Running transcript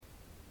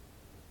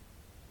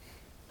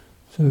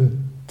So,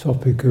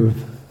 topic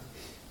of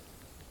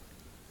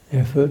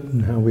effort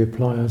and how we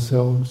apply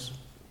ourselves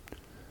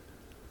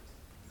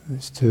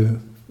is to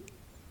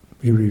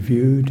be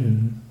reviewed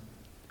and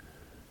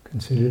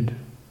considered,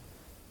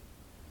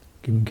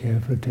 given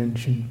careful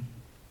attention.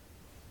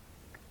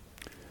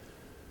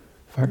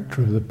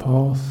 Factor of the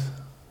path,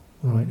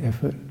 right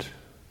effort,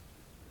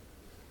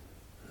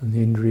 and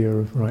the indriya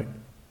of right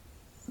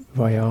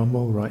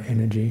vayama, right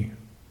energy.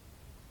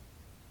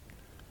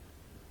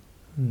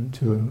 And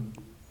to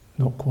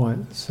not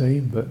quite the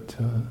same, but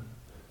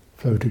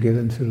flow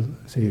together until,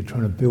 so you're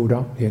trying to build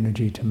up the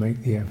energy to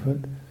make the effort.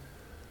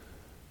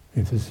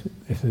 If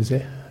there's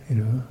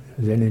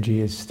energy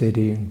is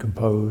steady and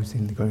composed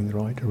and going in the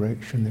right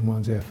direction, then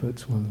one's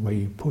efforts, one way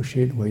you push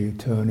it, where you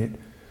turn it,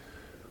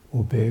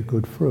 will bear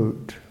good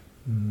fruit.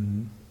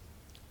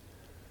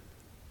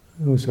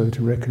 Also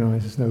to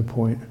recognise there's no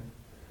point,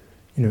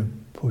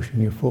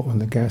 pushing your foot on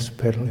the gas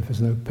pedal if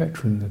there's no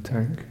petrol in the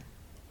tank.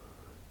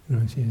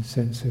 It's a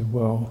sense of,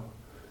 well,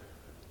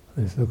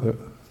 let's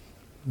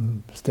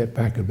step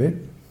back a bit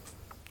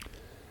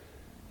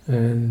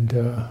and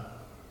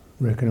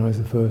recognise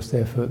the first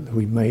effort that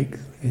we make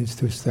is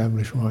to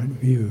establish right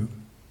view.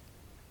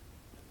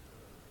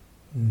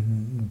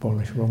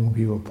 Abolish wrong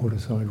view or put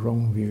aside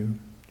wrong view,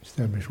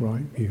 establish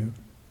right view.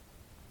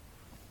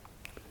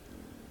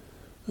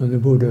 And the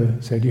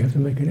Buddha said you have to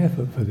make an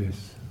effort for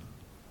this.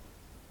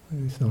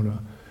 It's not a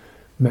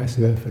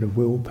massive effort of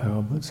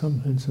willpower, but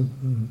some sense of,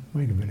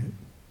 wait a minute.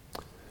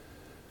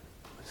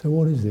 So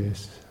what is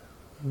this?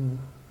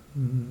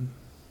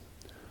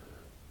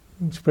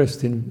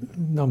 Expressed in a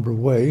number of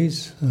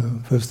ways.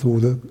 First of all,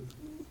 the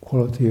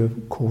quality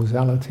of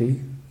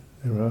causality.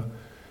 There are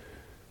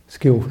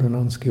skillful and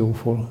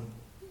unskillful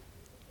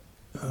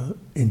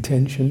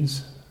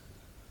intentions,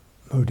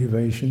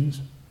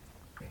 motivations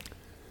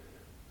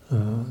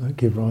that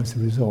give rise to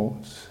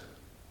results.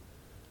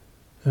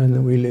 And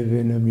that we live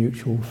in a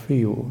mutual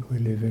field. We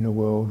live in a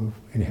world of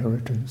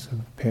inheritance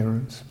of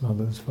parents,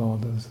 mothers,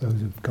 fathers, those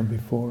who've come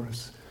before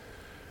us.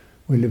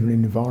 We live in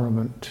an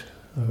environment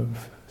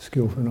of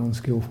skillful and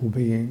unskillful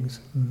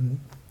beings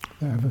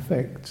that have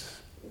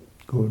effects,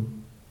 good,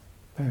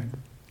 bad.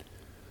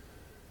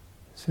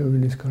 So we're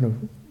in this kind of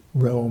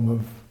realm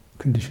of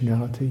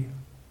conditionality.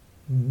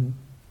 In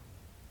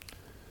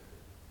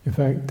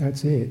fact,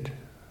 that's it,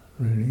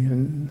 really.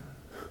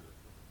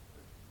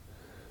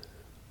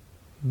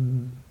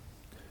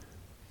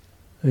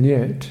 And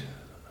yet,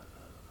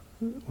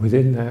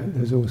 within that,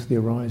 there's also the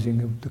arising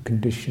of the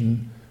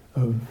condition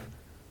of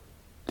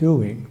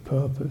doing,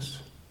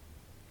 purpose.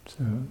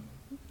 So,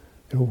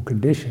 they're all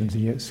conditions,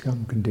 and yet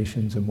some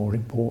conditions are more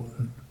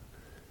important.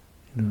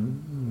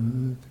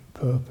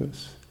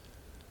 Purpose.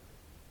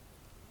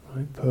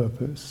 Right,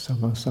 purpose,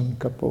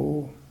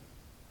 samasankappo.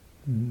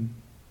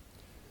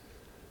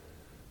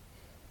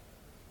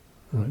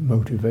 Right,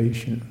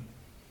 motivation.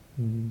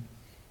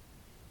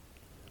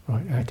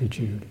 Right,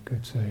 attitude, you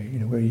could say,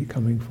 where are you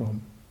coming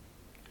from?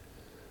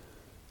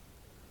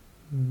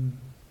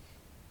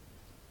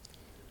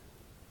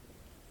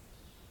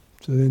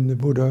 So then the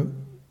Buddha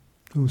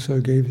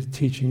also gave his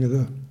teaching of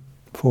the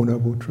Four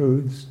Noble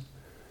Truths.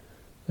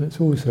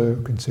 That's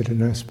also considered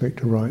an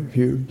aspect of right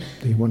view.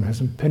 The one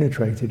hasn't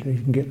penetrated,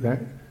 you can get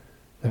that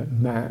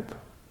map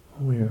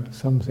where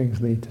some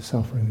things lead to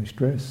suffering and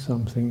stress,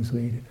 some things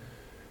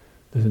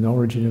there's an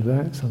origin of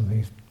that, some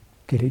things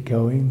get it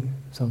going,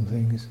 some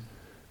things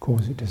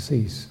cause it to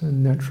cease.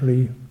 And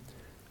naturally,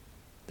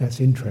 that's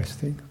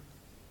interesting.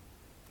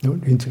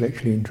 Not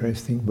intellectually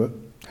interesting, but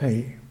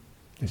hey,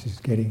 this is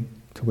getting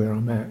to where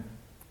I'm at.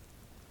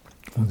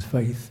 One's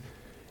faith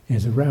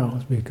is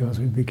aroused because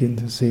we begin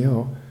to see,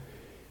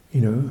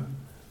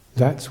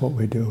 that's what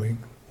we're doing.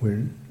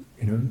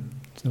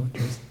 It's not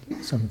just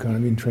some kind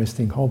of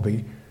interesting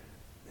hobby.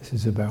 This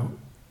is about,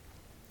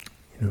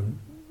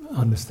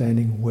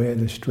 understanding where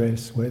the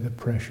stress, where the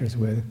pressures,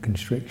 where the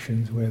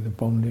constrictions, where the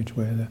bondage,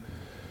 where the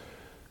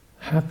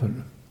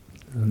happen,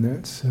 and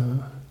that's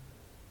the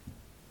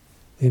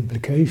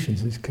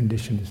implications is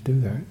conditions do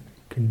that.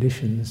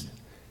 Conditions,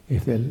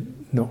 if they're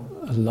not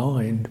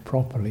aligned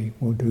properly,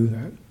 will do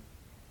that.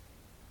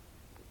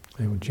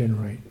 They will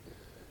generate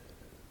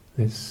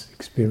this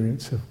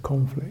experience of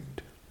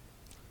conflict,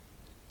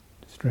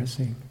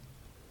 stressing,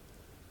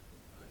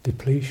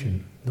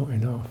 depletion, not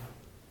enough,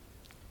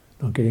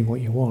 not getting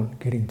what you want,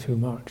 getting too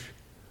much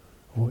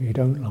of what you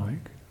don't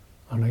like,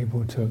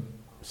 unable to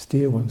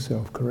steer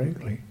oneself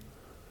correctly,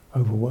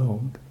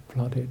 overwhelmed,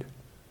 flooded.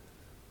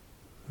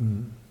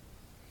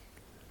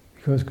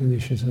 Because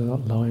conditions are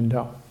not lined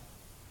up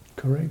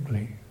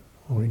correctly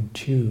or in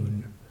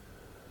tune,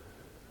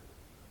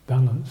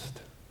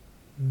 balanced.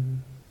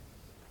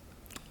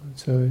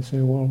 So they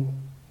say, well,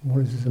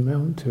 what does this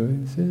amount to?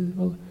 And it says,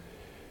 well,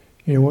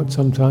 what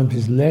sometimes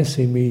is less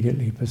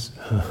immediately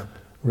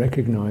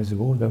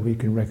recognizable, though we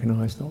can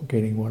recognize not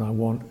getting what I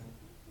want,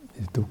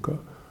 is dukkha.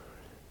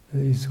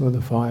 These are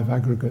the five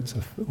aggregates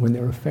of when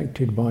they're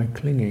affected by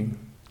clinging,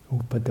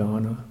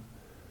 upadana.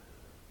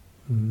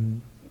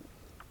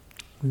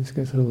 This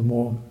gets a little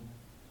more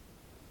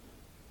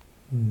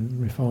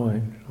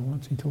refined.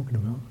 What's he talking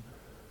about?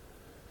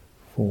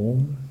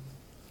 Form,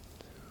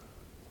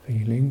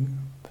 feeling,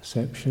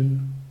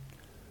 perception,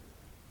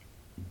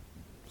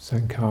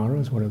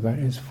 sankharas, whatever that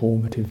is,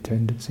 formative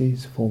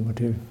tendencies,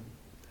 formative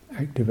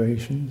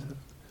activations,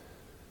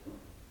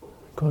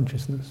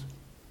 consciousness.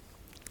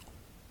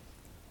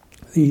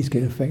 These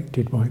get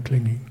affected by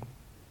clinging.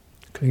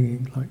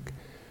 Clinging, like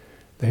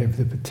they have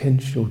the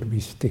potential to be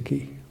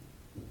sticky.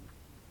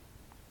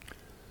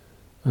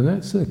 And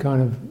that's the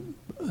kind of,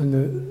 and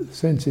the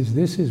sense is,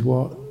 this is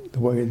what the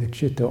way the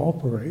citta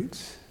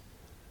operates,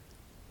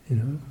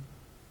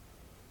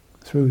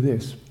 through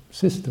this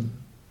system.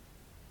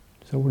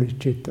 So what is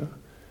citta?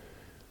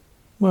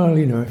 Well,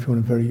 if you want to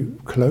be very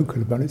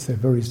colloquial about it, it's their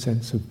very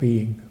sense of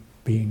being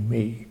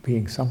me,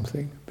 being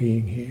something,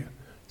 being here,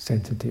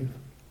 sensitive,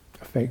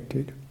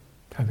 affected,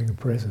 having a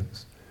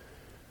presence.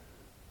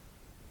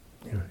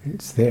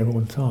 It's there all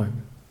the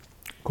time.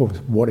 Of course,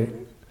 what it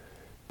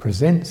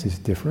presents is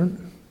different,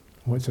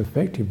 what it's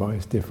affected by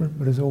is different,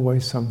 but there's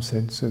always some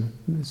sense of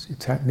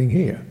it's happening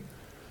here.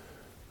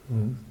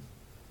 And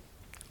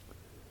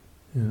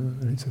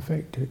it's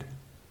affected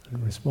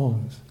and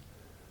responds.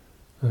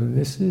 And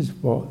this is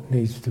what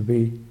needs to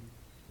be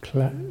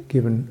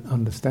given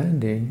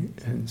understanding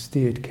and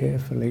steered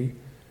carefully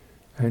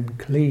and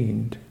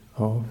cleaned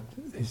of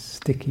this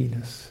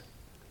stickiness.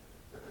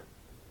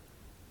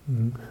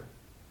 And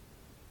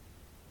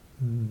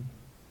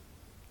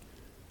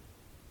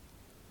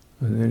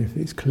then if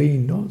it's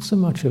clean, not so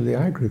much of the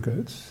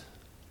aggregates,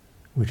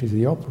 which is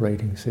the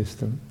operating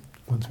system,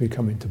 once we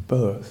come into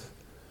birth,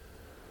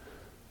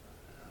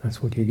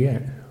 that's what you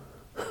get.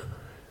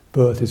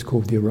 Birth is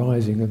called the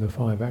arising of the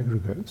five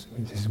aggregates.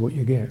 This is what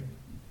you get.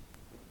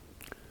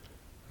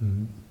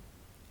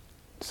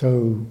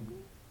 So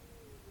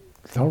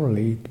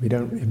thoroughly, we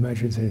don't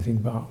imagine it's anything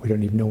but. We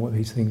don't even know what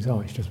these things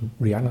are. It's just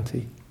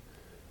reality.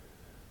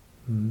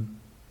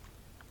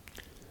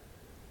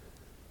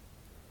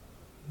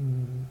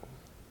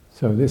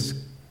 So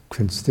this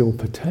can still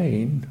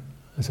pertain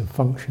as a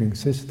functioning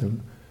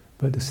system,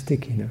 but the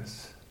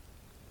stickiness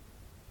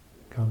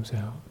comes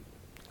out.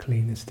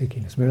 Clean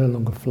stickiness. We're no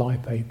longer fly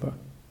paper.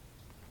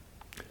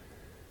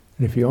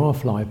 And if you are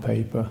fly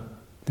paper,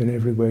 then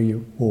everywhere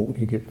you walk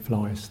you get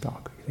flies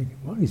stuck. You think,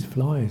 what are these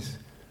flies?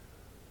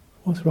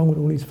 What's wrong with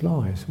all these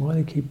flies? Why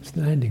do they keep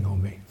landing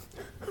on me?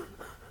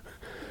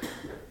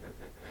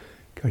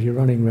 Because you're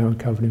running around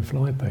covered in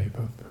fly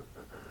paper.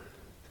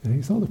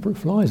 It's not the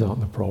flies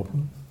aren't the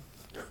problem.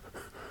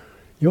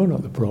 You're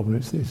not the problem,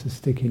 it's the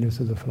stickiness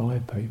of the fly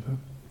paper.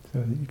 So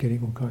that you're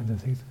getting all kinds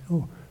of things.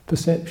 Oh,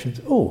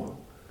 perceptions, oh,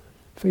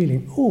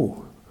 feeling,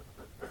 oh,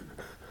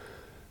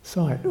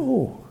 sight,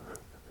 oh,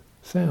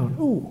 sound,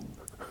 oh.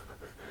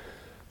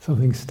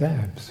 Something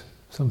stabs,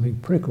 something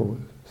prickles,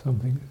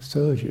 something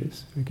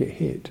surges, you get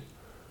hit.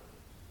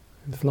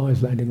 And the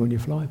fly's landing on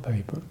your fly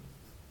paper.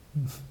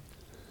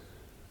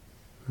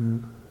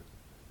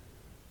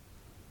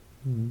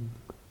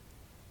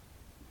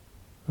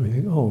 We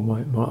think, oh,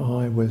 my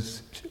eye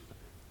was,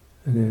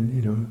 and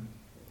then,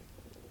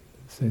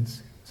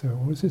 sense, so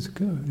what's this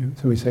go?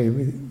 So we say,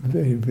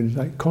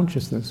 like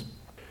consciousness,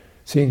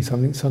 seeing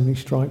something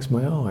strikes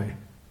my eye,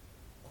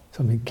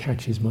 something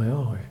catches my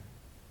eye.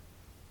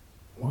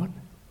 What?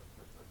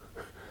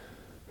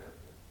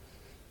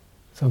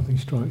 Something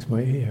strikes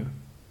my ear.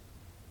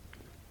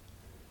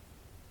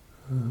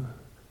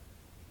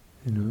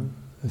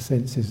 The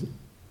sense is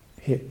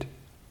hit.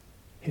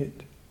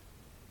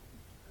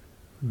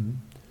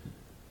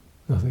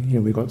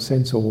 Nothing, we've got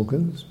sense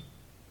organs,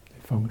 they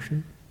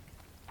function.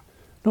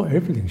 Not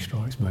everything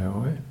strikes my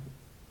eye.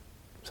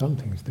 Some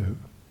things do.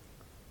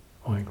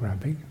 Eye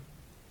grabbing.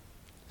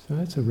 So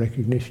that's a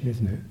recognition,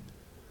 isn't it?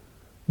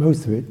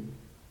 Most of it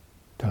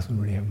doesn't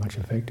really have much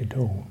effect at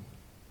all.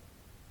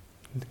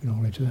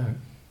 Acknowledge that.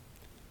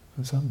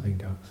 But something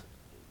does.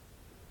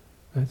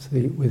 That's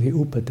with the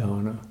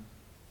upadana,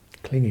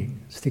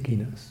 clinging,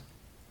 stickiness.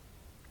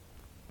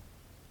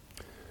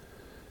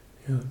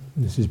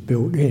 This is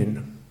built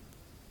in.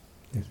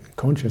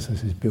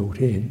 Consciousness is built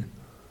in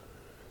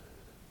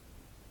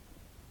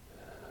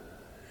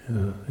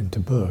into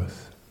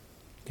birth,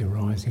 the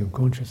arising of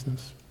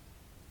consciousness.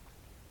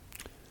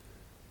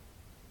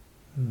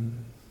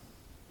 And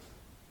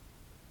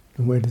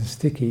where does the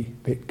sticky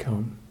bit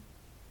come?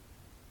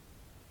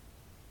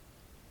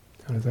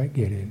 How does that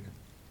get in?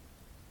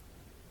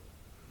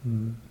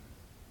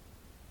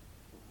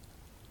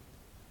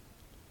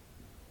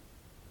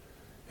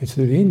 It's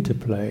the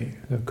interplay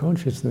of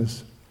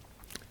consciousness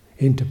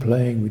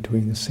interplaying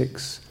between the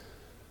six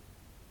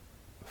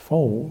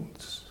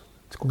folds.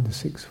 It's called the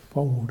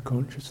six-fold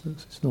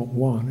consciousness. It's not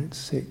one, it's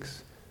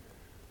six.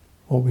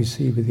 What we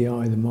see with the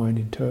eye, the mind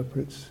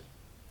interprets.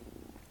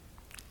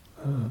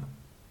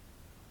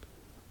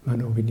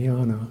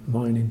 Mano-vijnana,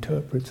 mind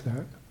interprets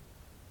that.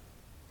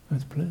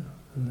 That's pleasant.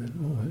 And then,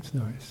 oh, that's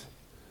nice.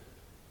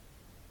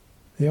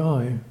 The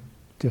eye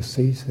just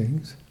sees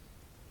things.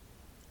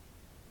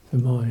 The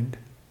mind,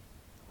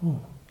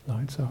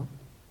 lights up.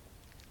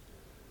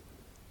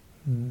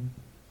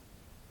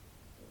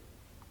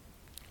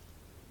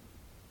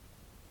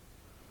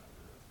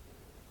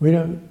 We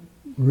don't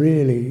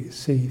really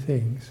see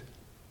things.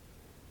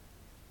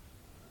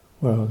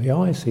 Well, the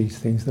eye sees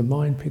things, the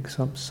mind picks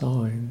up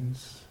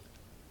signs.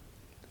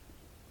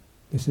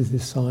 This is the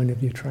sign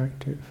of the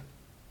attractive.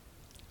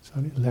 It's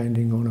like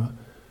landing on a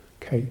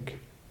cake.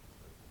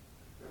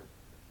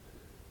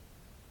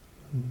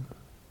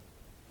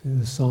 This is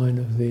the sign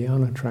of the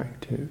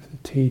unattractive, the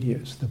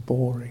tedious, the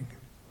boring,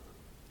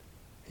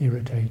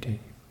 irritating,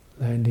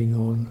 landing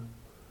on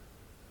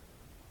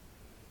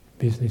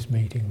business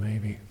meeting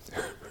maybe.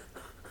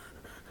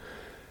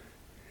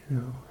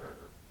 Oh,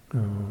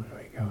 there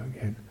we go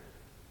again.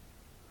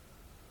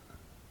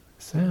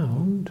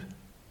 Sound,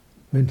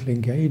 mental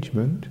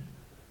engagement,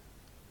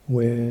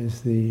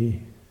 where's the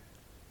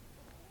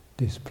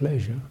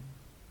displeasure?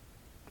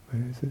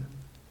 Where is it?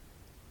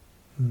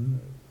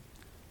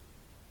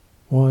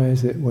 Why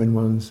is it when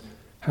one's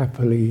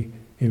happily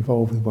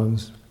involved with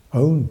one's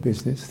own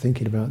business,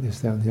 thinking about this,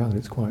 that and the other,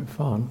 it's quite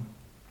fun,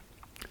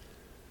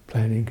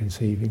 planning,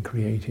 conceiving,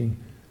 creating,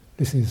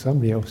 listening to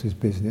somebody else's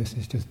business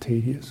is just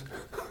tedious.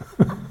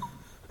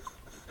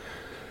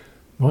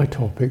 My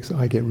topics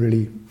I get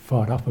really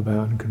fired up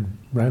about and can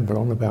ramble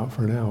on about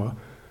for an hour,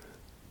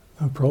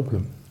 no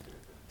problem.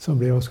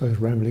 Somebody else goes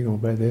rambling on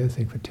about their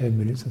thing for 10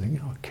 minutes and think,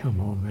 oh come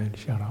on man,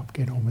 shut up,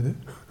 get on with it.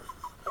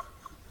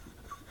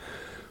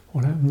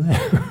 What happened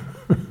there?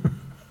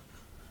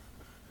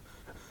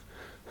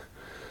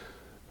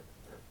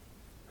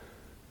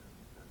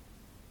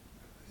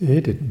 He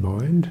didn't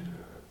mind.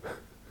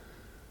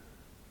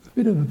 A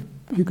bit of,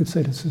 you could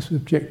say there's a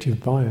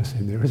subjective bias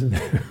in there, isn't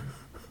there?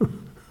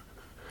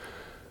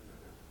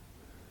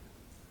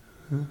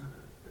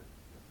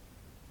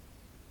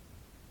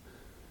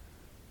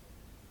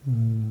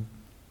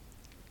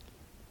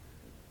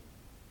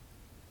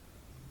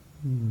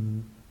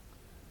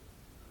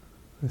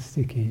 A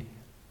sticky.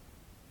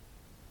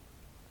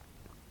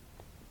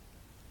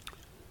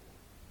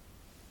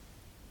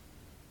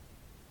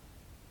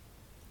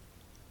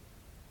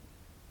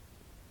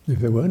 If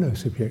there were no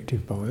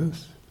subjective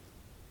bias,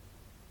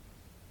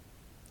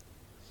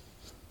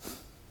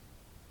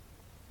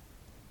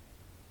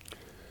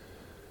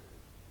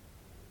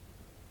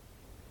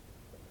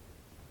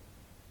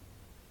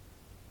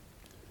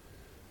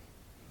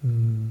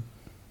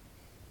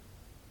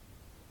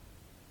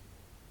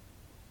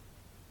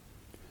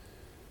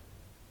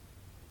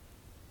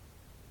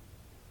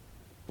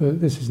 but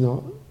this is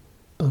not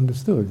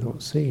understood,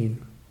 not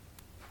seen.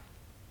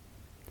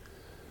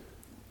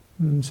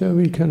 And so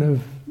we kind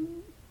of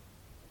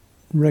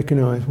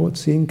recognize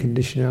what's the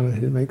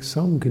inconditionality that makes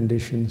some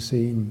conditions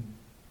seem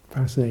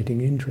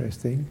fascinating,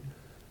 interesting,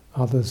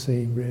 others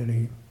seem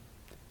really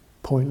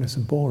pointless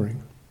and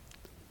boring.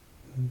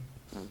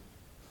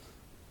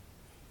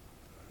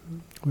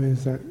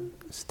 Where's that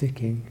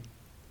sticking?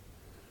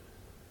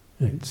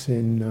 It's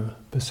in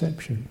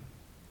perception.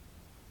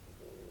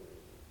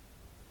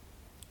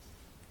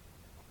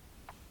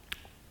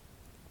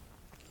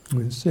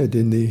 It's said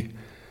in the,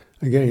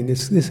 again,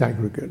 this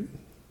aggregate,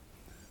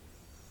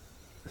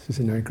 this is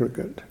an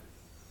aggregate,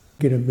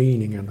 get a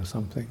meaning out of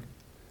something.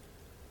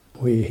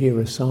 We hear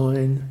a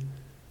sign,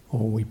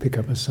 or we pick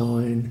up a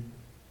sign,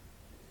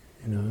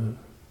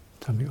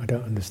 something I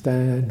don't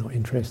understand, not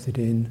interested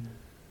in,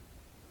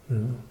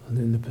 and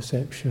then the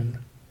perception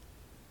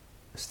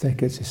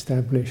gets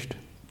established,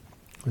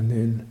 and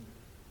then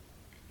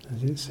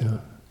as it's,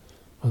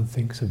 one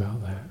thinks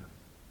about that.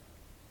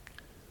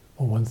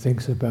 Or one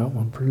thinks about,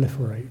 one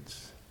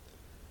proliferates.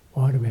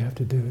 Why do we have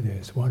to do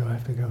this? Why do I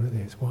have to go to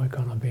this? Why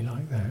can't I be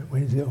like that?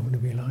 When is it all going to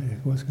be like this?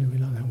 What's going to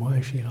be like that? Why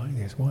is she like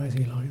this? Why is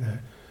he like that?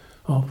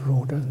 After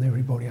all, doesn't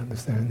everybody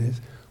understand this?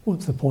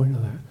 What's the point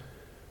of that?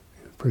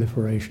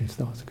 Proliferation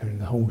starts occurring,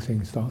 the whole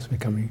thing starts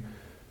becoming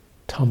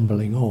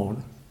tumbling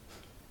on.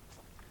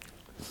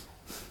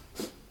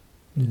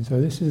 And so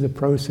this is the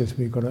process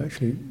we've got to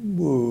actually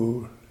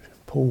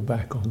pull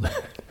back on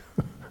that.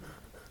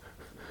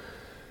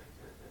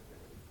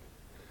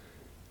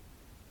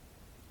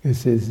 It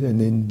says,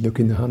 and then look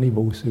in the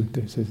Honeyball Sutta,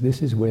 it says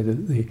this is where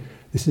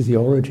this is the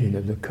origin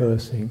of the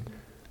cursing,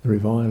 the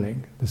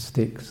reviling, the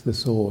sticks, the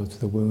swords,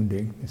 the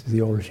wounding. This is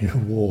the origin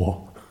of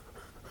war.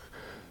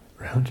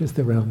 Just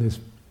around this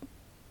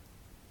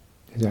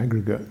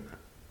aggregate.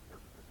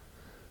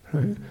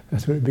 Right?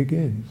 That's where it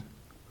begins.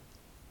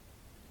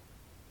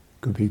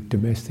 Could be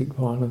domestic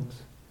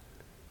violence,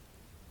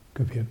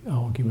 could be an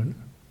argument,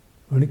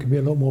 and it could be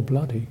a lot more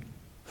bloody.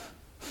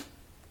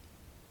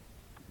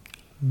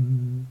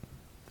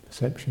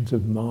 Perceptions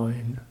of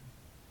mine,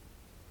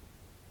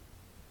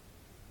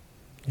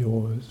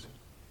 yours.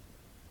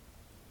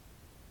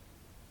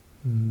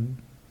 And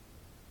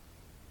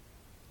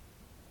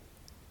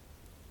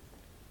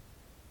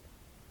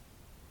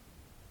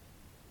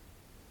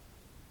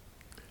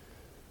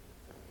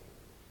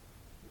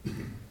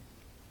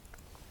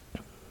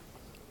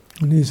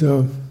these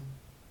are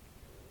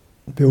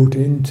built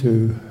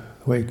into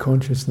the way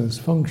consciousness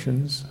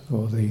functions,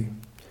 or the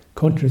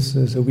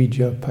consciousness,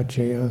 avijja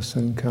paccaya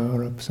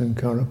sankhara,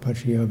 sankhara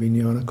paccaya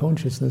vijnana,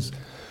 consciousness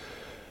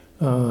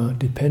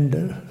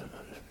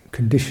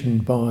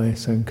conditioned by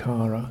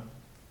sankhara.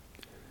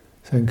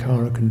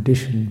 Sankhara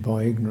conditioned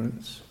by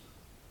ignorance.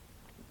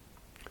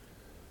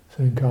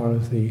 Sankhara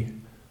is the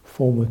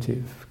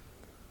formative,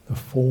 the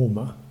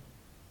former.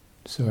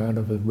 So out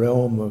of a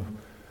realm of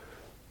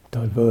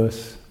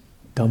diverse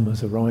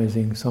dhammas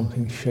arising,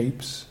 something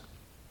shapes.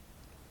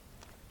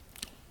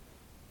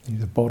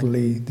 These are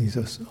bodily, these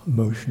are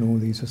emotional,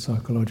 these are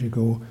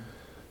psychological.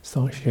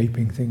 Start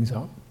shaping things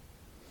up.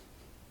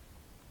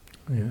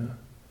 Yeah.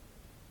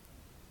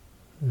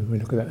 We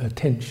look at that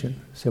attention.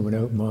 So when I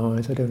open my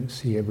eyes, I don't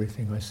see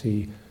everything. I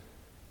see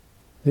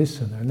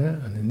this and then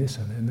that, and then this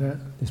and then that.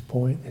 This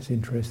point, this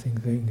interesting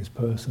thing, this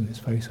person, this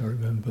face I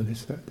remember,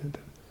 this, that.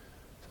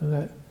 So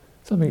that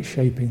something's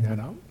shaping that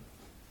up.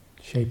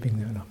 Shaping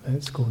that up.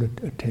 That's called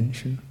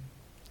attention.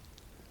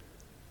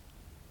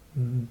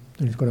 And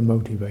it's got a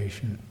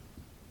motivation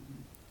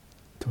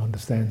to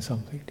understand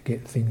something, to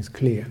get things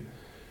clear,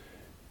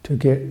 to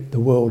get the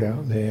world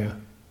out there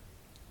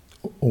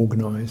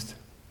organised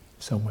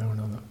somewhere or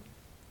another.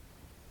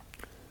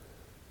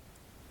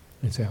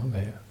 It's out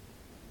there.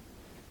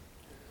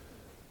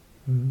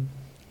 Now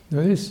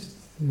this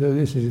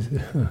is,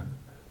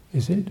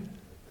 is it?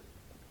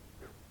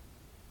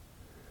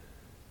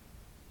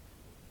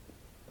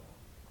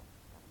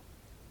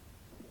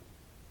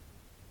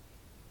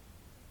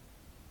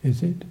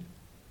 Is it?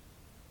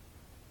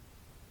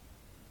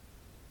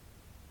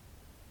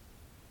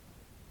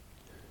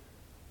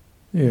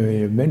 Yeah,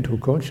 your mental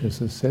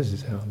consciousness says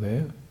it's out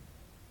there.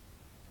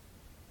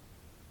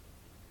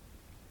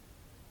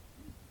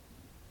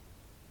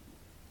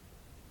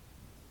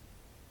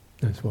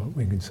 That's what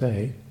we can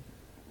say.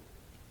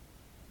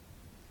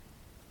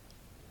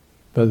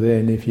 But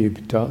then if you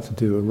start to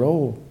do a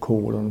roll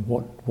call on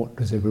what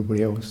does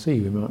everybody else see,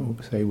 we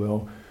might say,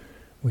 well,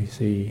 we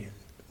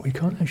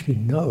can't actually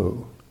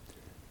know.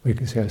 We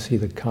can say, I see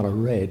the colour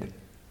red,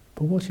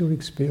 but what's your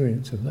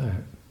experience of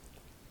that?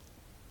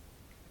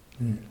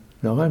 Yeah.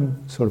 Now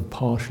I'm sort of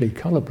partially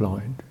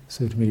colourblind,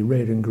 so to me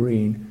red and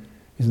green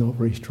is not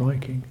very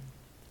striking.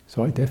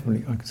 So I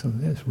can say,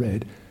 that's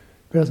red,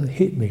 but it doesn't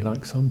hit me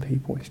like some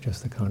people, it's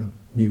just a kind of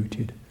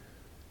muted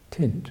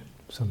tint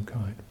of some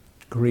kind.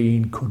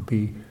 Green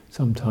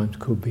sometimes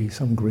could be,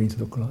 some greens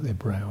look like they're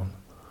brown.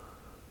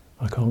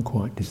 I can't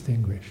quite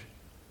distinguish.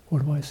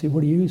 What do I see?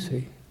 What do you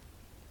see?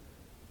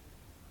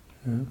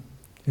 Yeah.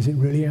 Is it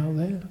really out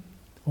there?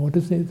 Or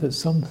does it that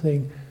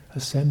something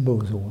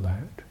assembles all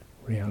that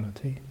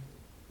reality?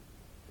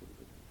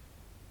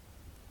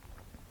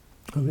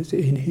 Or is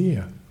it in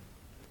here?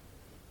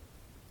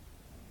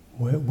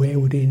 Where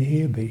would in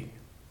here be?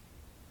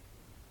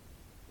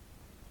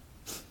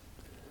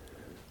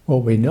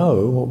 What we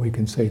know, what we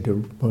can say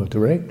more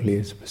directly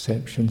is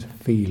perceptions,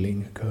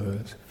 feeling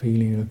occurs.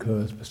 Feeling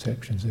occurs,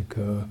 perceptions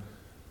occur.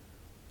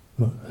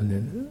 And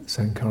then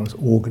sankharas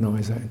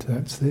organise that into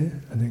that's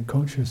there. And then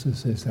consciousness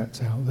says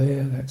that's out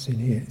there, that's in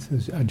here. It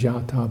says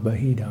ajata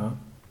bahida.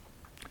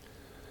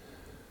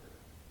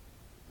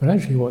 But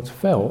actually what's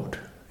felt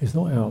is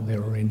not out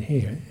there or in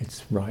here,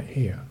 it's right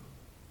here.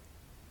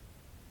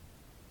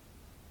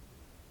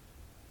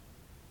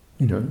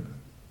 You know,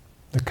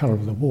 the colour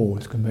of the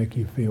walls can make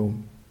you feel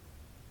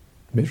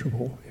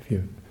miserable if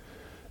you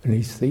an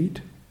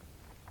aesthete.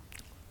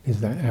 Is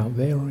that out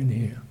there or in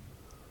here?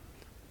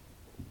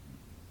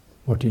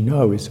 What you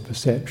know is the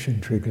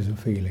perception triggers a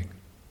feeling.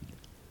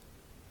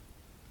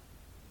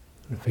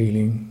 The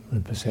feeling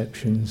and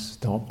perceptions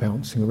start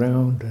bouncing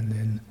around, and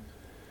then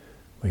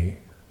we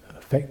are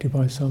affected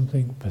by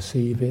something,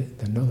 perceive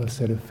it, another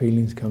set of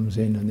feelings comes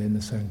in, and then the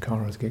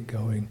sankharas get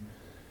going,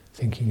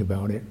 thinking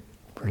about it,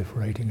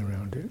 proliferating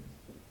around it.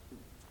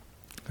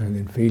 And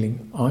then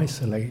feeling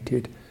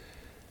isolated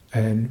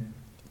and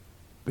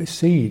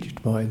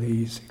besieged by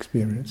these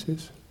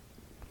experiences.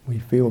 We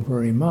feel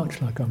very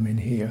much like I'm in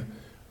here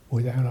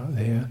without out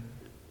there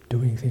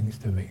doing things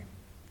to me.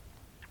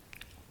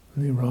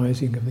 And the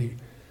rising of the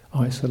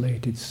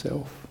isolated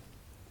self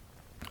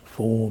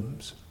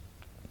forms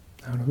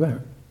out of that.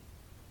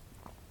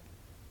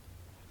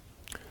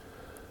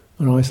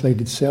 An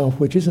isolated self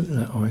which isn't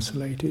that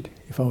isolated.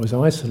 If I was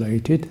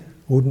isolated,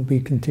 wouldn't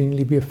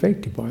continually be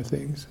affected by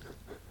things.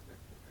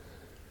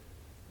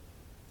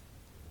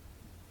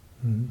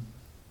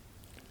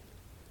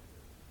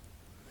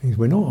 Means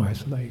we're not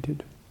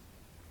isolated.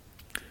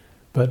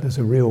 But there's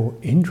a real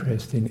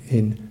interest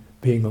in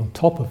being on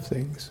top of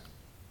things.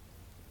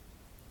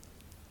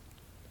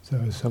 So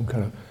there's some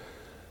kind of,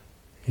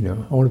 I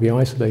want to be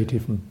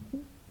isolated from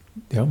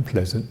the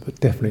unpleasant, but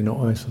definitely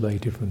not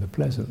isolated from the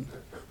pleasant.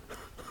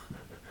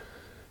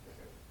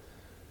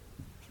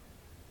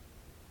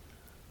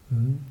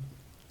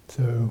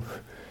 So,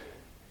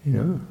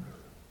 and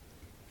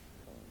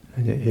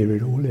yet here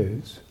it all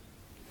is.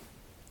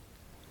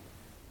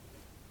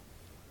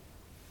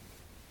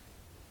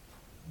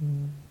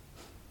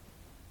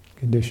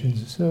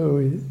 Conditions.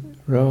 So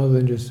rather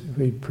than just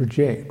we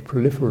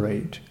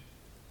proliferate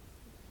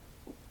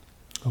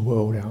a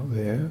world out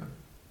there,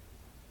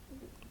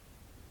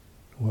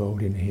 a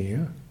world in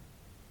here,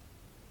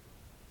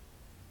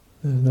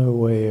 There's no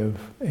way of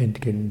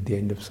getting the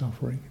end of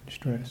suffering and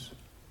stress.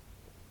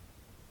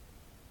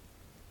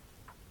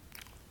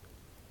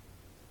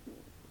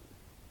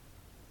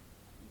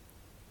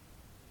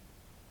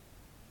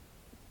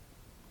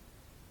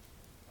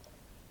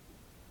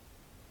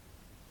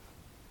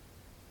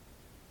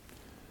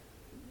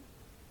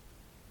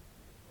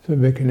 So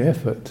make an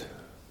effort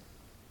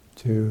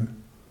to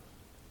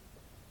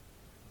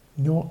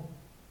not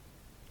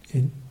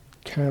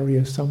carry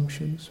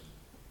assumptions,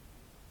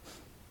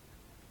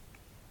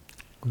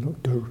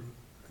 not to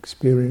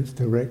experience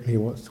directly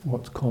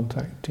what's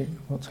contacting,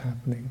 what's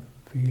happening,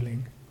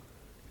 feeling,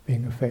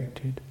 being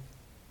affected.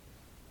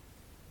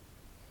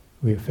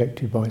 We're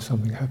affected by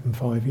something that happened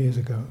 5 years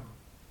ago.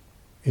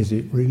 Is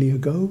it really a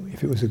go?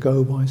 If it was a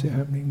go, why is it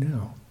happening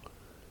now?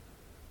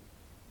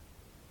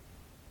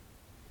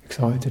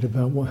 Excited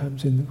about what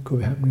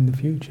could happen in the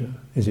future.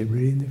 Is it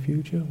really in the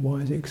future? Why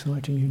is it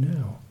exciting you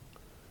now?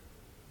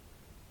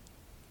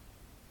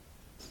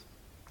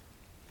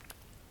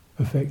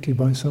 Affected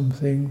by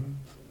something,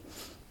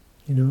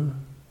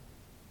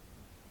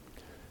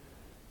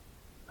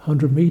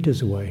 100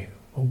 meters away.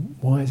 Well,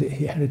 why is it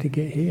here? How did it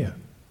get here?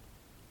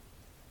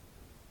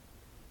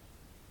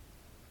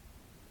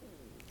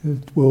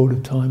 The world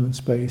of time and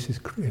space is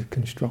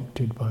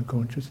constructed by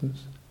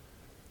consciousness.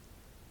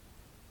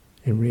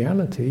 In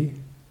reality,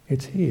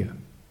 it's here.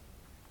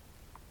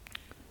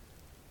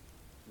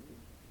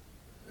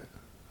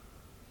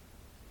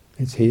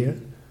 It's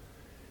here,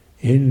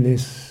 in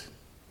this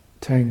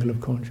tangle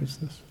of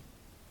consciousness.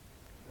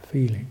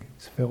 Feeling,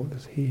 it's felt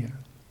as here.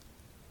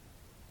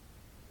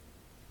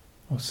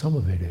 Or some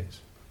of it is.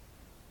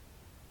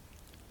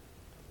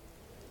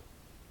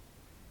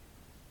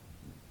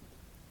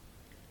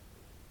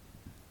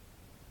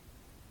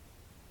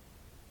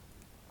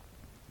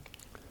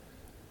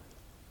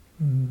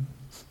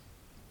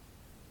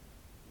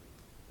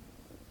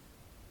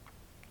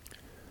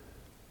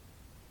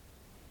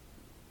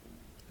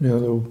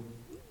 Now,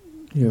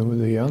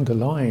 the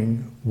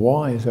underlying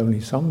why is only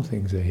some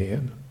things are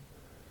here.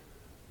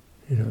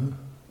 The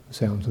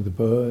sounds of the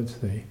birds,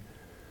 the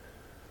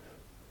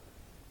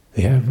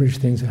average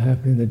things that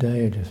happen in the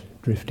day are just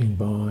drifting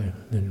by,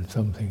 then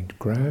something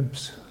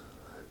grabs.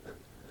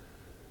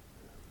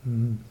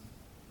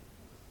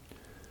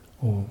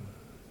 Or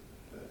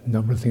a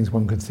number of things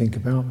one could think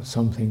about, but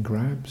something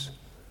grabs.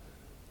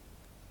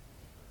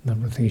 A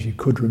number of things you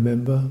could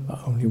remember, but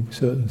only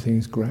certain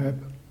things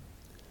grab.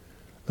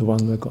 The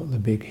one that got the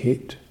big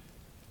hit.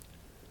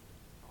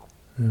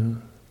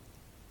 And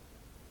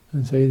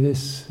so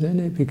then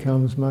it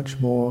becomes much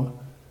more,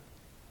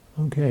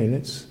 okay,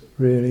 let's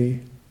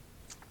really,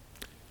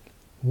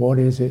 what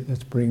is it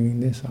that's bringing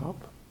this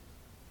up?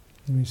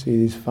 And we see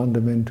these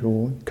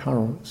fundamental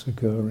currents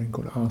occurring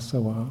called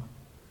asava,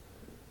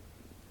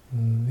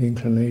 the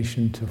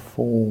inclination to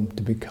form,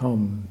 to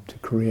become, to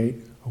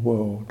create a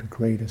world, to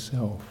create a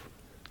self,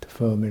 to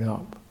firm it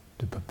up,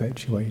 to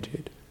perpetuate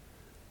it,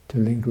 to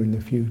linger in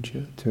the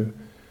future, to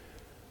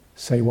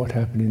say what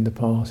happened in the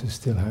past is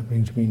still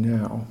happening to me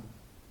now.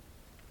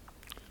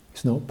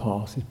 It's not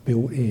past, it's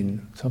built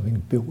in,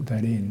 something built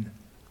that in.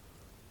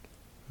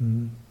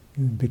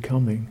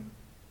 Becoming.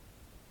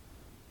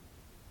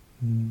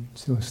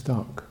 Still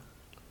stuck,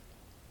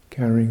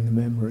 carrying the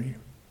memory,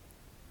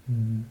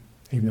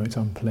 even though it's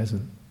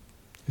unpleasant.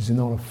 This is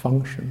not a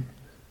function.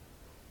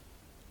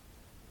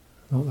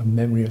 Not the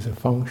memory as a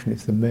function,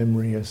 it's the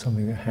memory as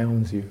something that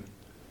hounds you,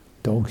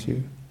 dogs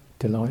you,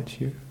 delights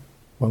you,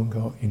 won't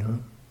go,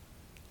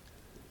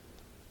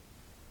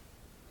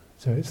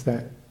 So it's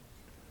that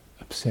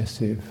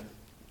obsessive,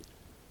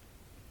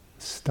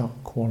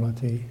 stuck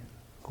quality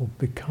called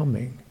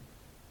becoming,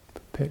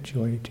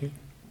 perpetuating.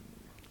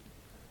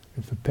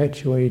 And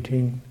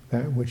perpetuating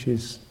that which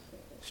is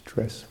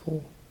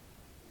stressful.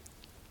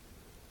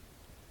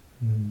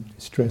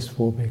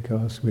 Stressful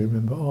because we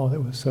remember,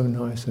 that was so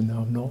nice and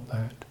now I'm not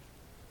that.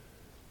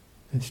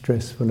 It's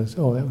stressful as,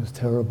 that was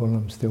terrible and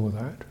I'm still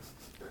that.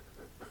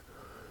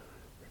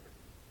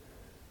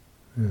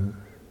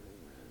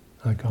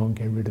 I can't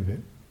get rid of it.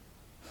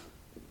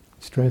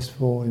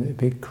 Stressful,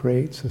 and it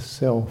creates a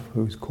self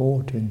who's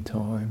caught in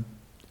time,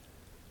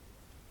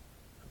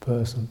 a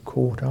person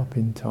caught up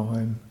in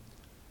time,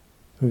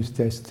 whose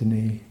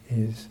destiny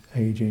is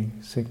aging,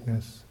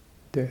 sickness,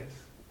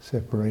 death,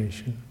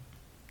 separation.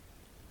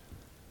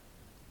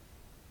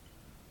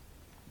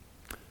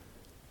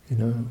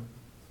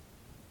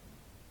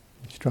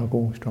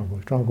 Struggle,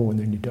 and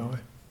then you die.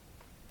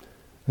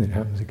 And it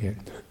happens again.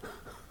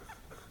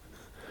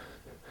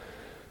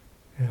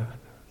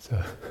 It's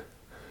a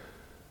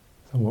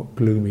somewhat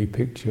gloomy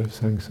picture of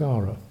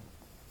samsara.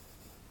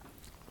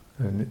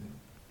 And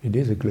it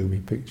is a gloomy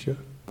picture,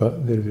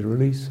 but there's a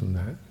release from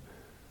that.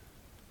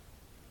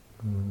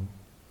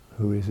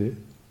 Who is it?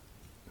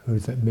 Who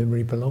does that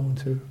memory belong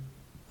to?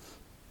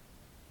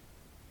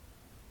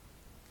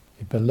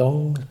 It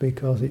belongs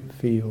because it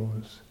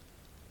feels.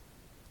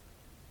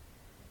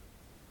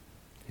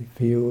 It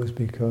feels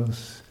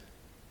because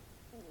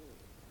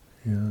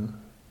the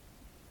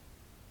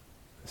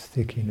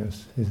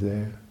stickiness is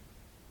there.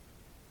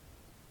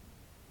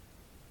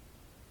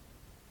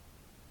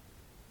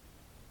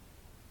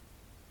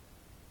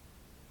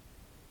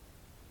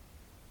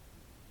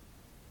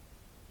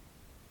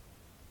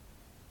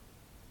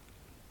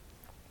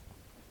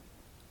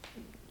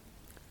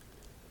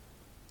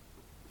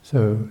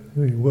 So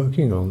we're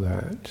working on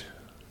that.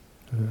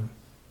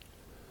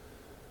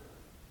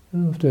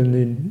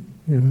 Often,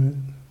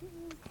 one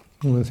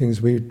of the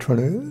things we're trying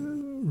to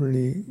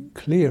really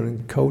clear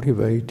and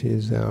cultivate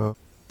is our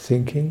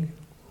thinking,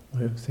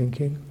 way of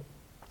thinking.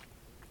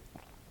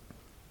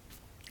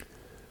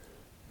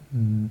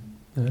 And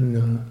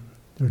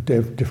there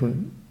are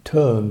different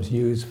terms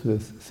used for the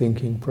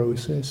thinking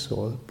process,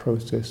 or the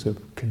process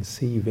of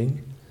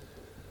conceiving,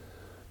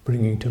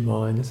 bringing to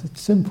mind. It's the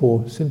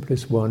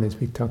simplest one is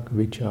vitakka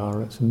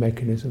vichara. It's a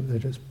mechanism that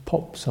just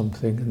pops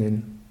something and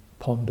then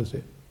ponders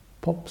it.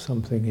 Pops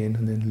something in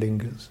and then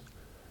lingers.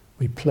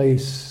 We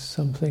place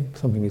something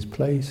is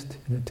placed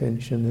in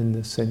attention, then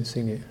there's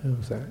sensing it.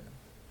 How's that?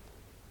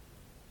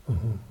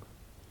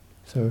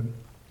 So,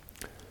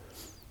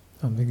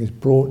 something is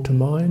brought to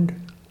mind,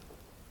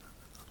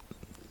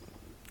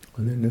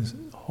 and then there's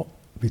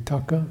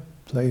vitakka,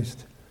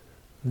 placed,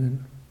 and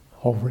then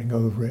hovering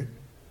over it,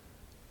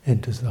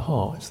 enters the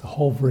heart. It's the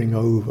hovering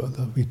over,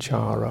 the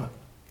vichara,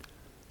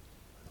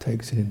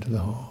 takes it into the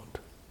heart.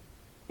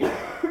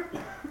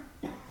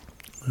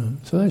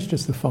 So that's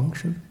just the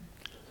function.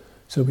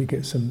 So we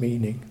get some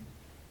meaning.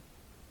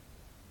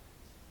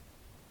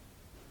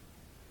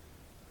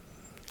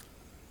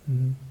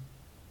 And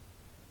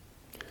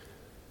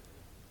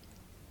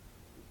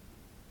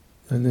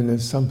then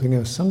there's something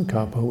else,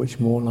 sankappa, which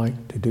more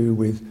like to do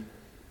with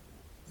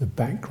the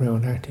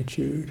background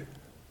attitude.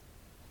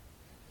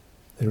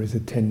 There is a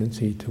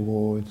tendency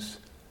towards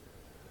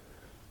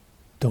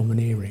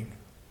domineering,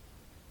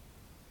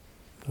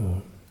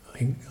 or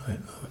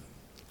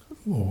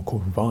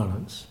called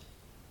violence.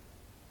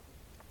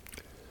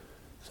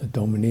 So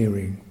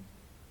domineering,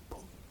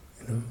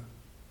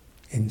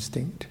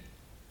 instinct,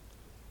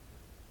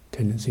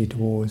 tendency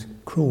towards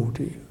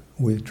cruelty,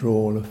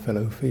 withdrawal of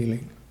fellow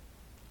feeling,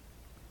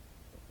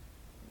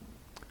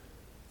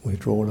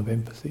 withdrawal of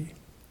empathy,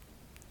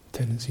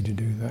 tendency to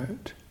do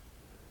that,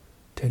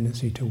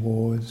 tendency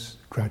towards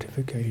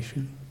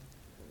gratification,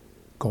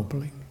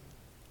 gobbling,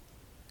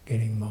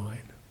 getting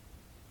mine.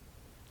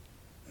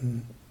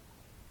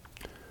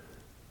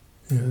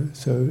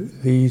 So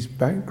these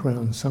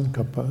background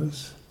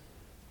sankappas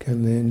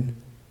can then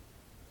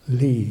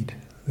lead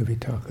the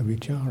vitakka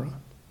vichara.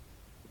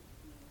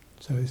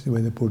 So it's the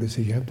way the Buddha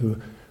says you have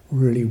to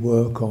really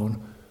work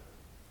on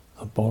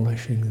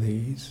abolishing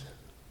these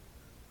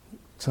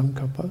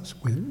sankappas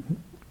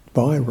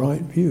by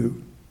right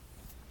view.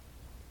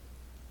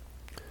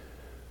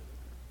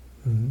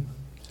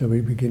 So we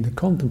begin to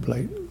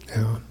contemplate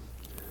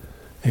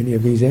any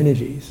of these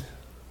energies.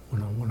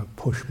 When I want to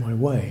push my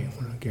way,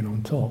 when I get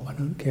on top, I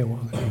don't care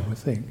what other people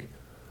think.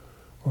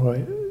 Or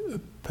I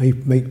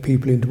make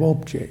people into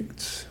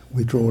objects,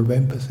 withdrawal of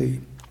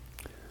empathy.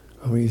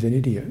 Oh, he's an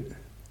idiot.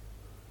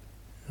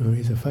 Oh,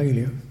 he's a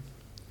failure.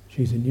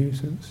 She's a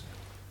nuisance.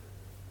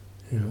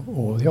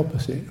 Or the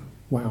opposite.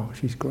 Wow,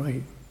 she's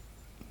great.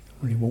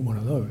 I really want one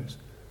of those.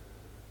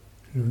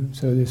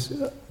 So this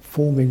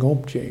forming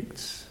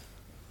objects,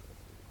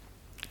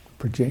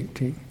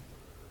 projecting.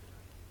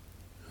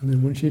 And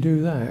then once you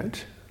do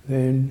that,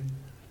 then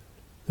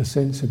the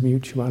sense of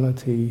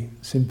mutuality,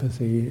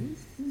 sympathy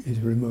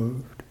is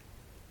removed,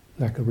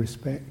 lack of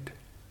respect.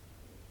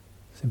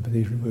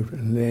 Sympathy is removed,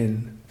 and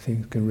then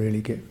things can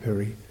really get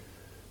very,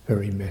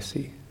 very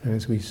messy,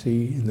 as we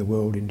see in the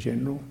world in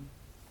general.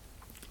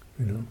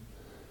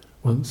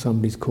 Once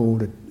somebody's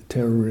called a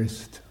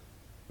terrorist,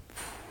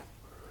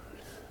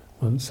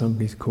 once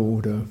somebody's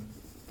called a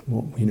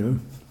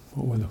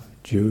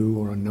Jew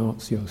or a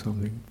Nazi or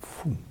something.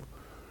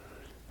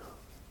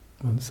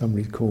 Once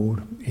somebody's called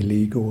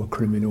illegal or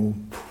criminal,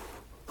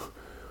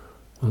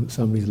 once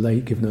somebody's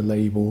given a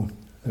label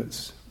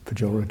that's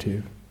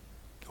pejorative,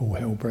 all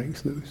hell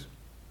breaks loose.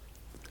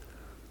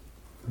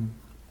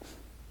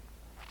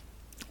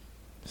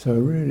 So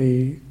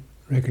really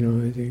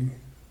recognizing,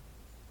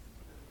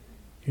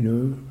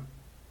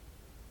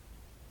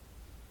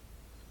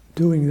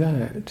 doing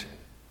that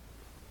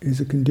is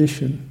a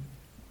condition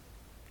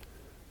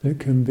that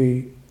can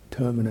be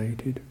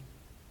terminated.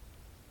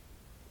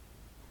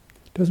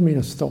 Doesn't mean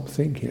I stop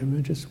thinking, I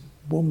mean just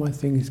where my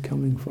thing is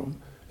coming from.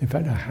 In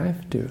fact, I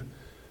have to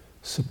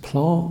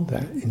supplant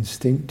that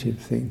instinctive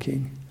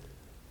thinking,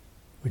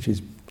 which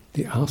is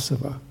the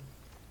asava,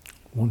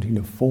 wanting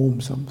to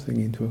form something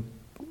into a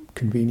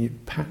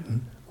convenient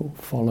pattern or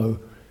follow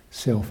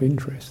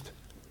self-interest.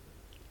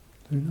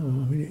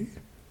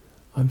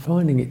 I'm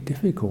finding it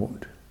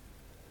difficult,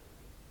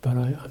 but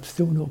I'm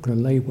still not going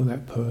to label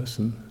that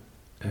person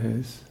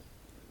as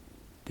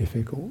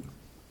difficult.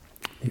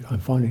 I'm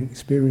finding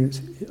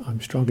experience, I'm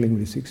struggling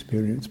with this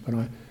experience, but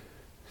I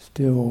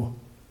still,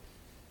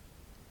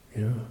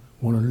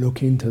 want to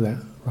look into that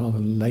rather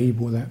than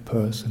label that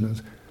person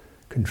as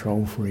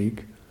control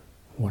freak,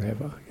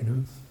 whatever,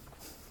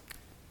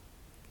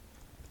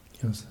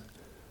 Just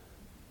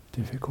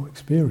difficult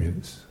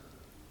experience,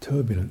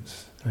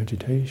 turbulence,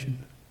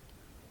 agitation.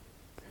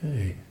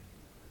 Okay,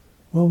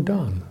 well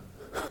done.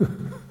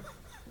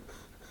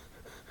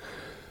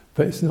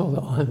 But it's not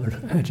that I'm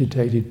an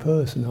agitated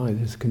person either,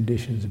 there's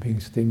conditions are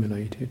being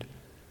stimulated.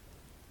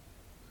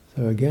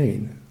 So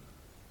again,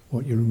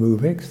 what you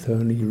remove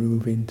externally, you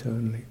remove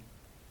internally.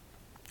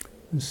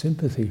 And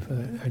sympathy for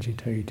that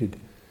agitated,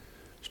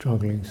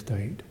 struggling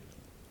state.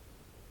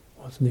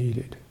 What's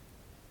needed?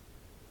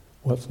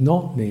 What's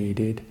not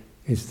needed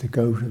is to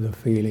go to the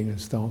feeling and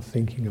start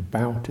thinking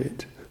about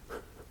it.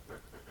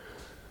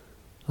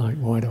 Like,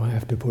 why do I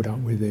have to put up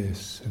with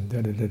this? And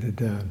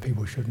da-da-da-da-da, and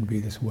people shouldn't be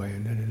this way,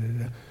 and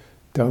da-da-da-da.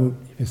 Don't,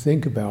 if you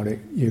think about it,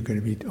 you're going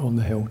to be on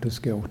the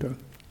helter-skelter,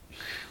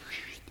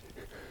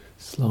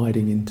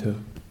 sliding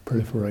into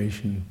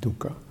proliferation,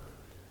 dukkha.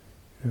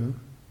 You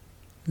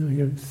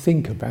don't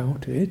think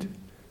about it,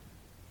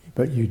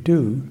 but you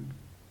do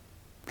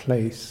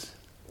place,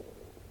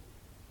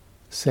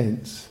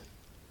 sense,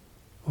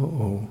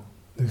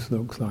 this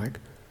looks like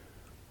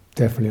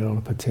definitely a lot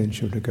of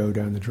potential to go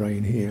down the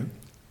drain here.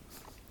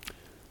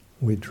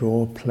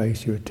 Withdraw,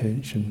 place your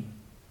attention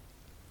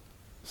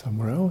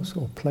somewhere else,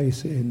 or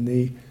place it in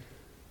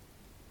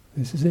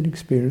this is an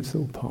experience that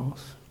will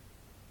pass.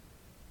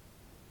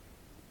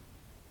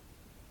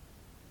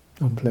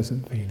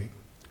 Unpleasant feeling.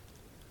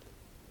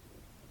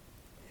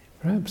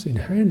 Perhaps in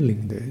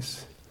handling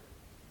this,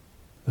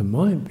 there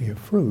might be a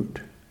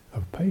fruit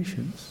of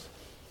patience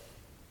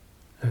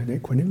and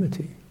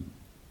equanimity.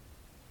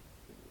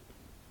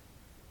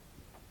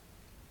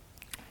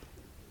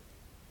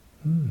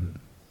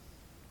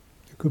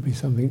 It could be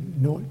something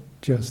not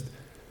just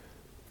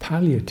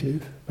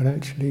palliative, but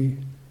actually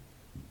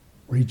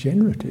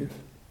regenerative.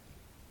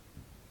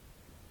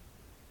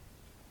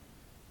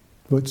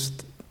 I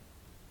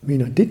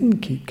didn't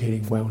keep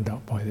getting wound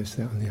up by this,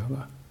 that and the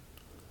other.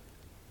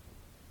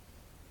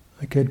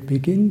 I could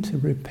begin to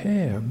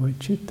repair my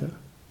citta,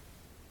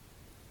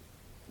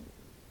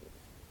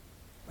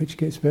 which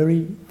gets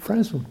very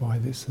frazzled by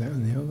this, that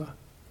and the other.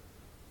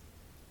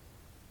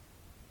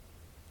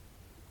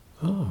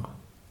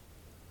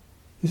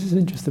 This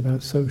isn't just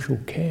about social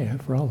care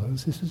for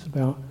others, this is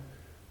about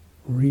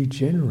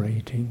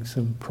regenerating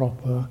some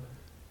proper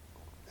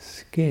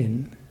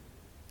skin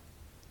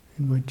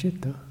in my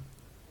citta.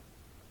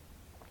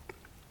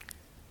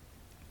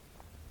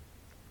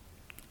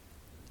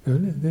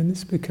 And then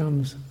this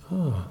becomes,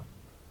 then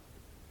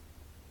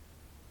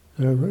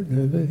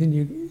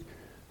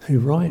the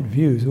right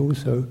view is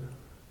also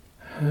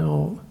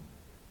how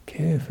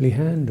carefully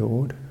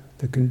handled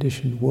the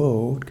conditioned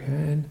world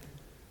can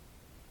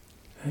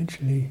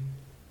actually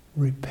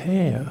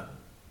repair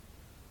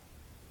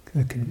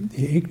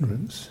the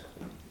ignorance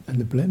and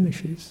the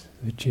blemishes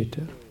of the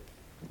citta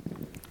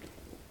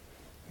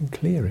and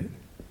clear it.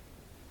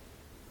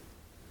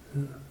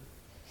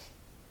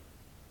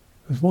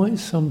 Because why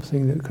is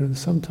something that can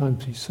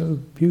sometimes be so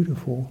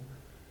beautiful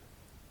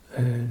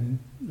and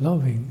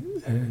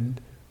loving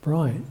and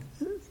bright,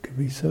 it can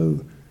be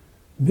so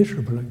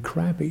miserable and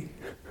crabby?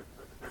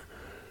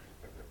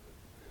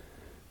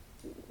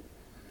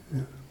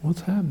 What's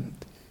happened?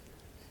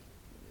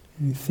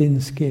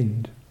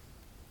 Thin-skinned,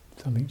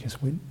 something just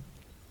weren't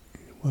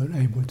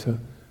able to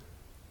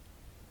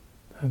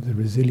have the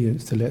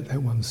resilience to let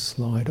that one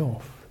slide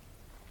off.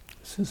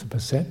 It's just a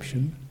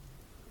perception.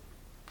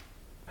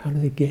 How do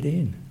they get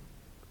in?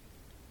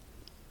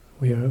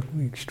 We are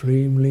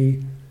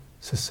extremely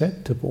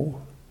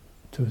susceptible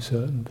to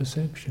certain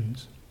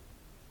perceptions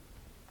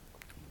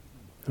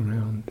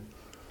around.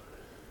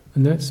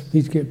 And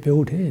these get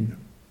built in.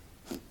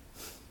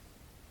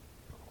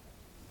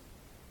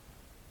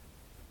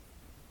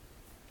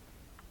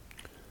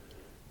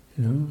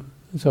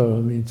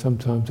 So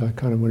sometimes I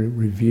kind of want to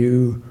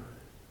review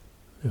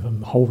if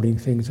I'm holding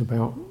things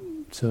about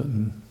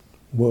certain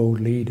world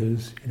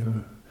leaders,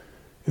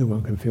 who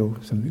one can feel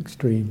some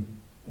extreme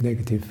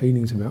negative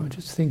feelings about.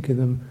 Just think of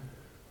them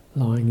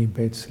lying in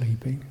bed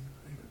sleeping.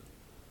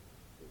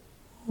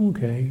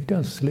 Okay, he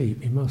does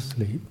sleep, he must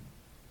sleep.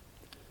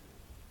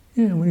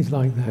 Yeah, when he's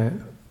like that,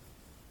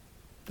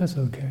 that's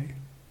okay.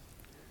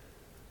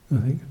 I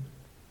think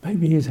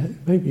maybe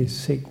he's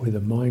sick with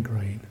a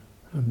migraine.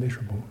 I'm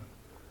miserable.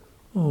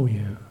 Oh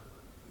yeah,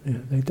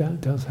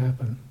 that does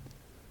happen.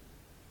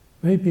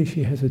 Maybe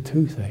she has a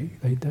toothache.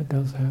 That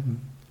does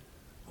happen.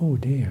 Oh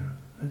dear,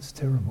 that's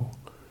terrible.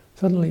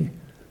 Suddenly,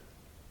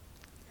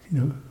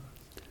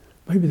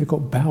 maybe they've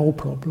got bowel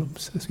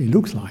problems. He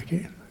looks like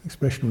it,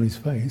 expression on his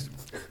face.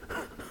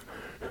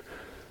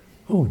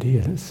 Oh dear,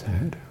 that's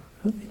sad.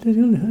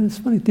 It's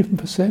funny, different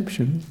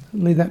perception.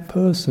 Suddenly that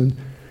person,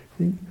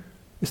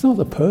 it's not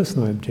the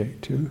person I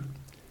object to,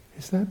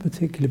 it's that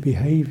particular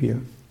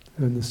behaviour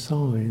and the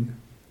sign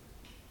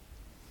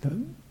that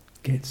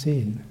gets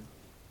in.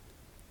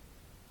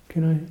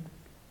 Can I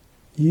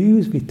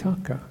use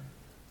vitaka,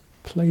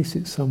 place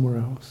it somewhere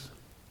else?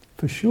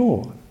 For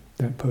sure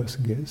that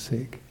person gets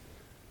sick.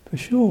 For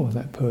sure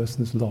that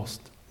person's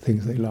lost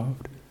things they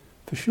loved.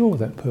 For sure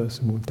that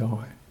person will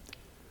die.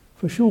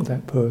 For sure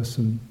that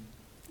person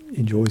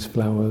enjoys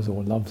flowers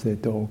or loves their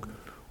dog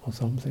or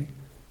something.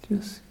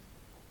 Just,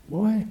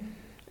 why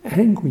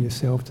angle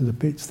yourself to the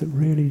bits that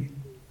really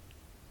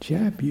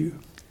jab you?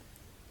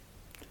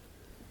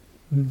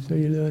 And so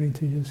you're learning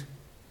to just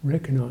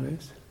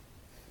recognize.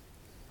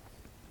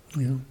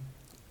 You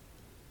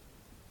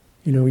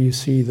know, you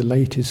see the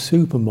latest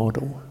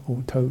supermodel,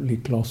 all totally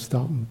glossed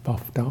up and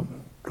buffed up,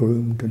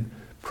 groomed and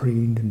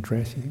preened and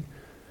dressing.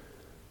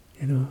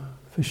 You know,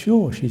 for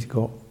sure she's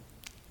got,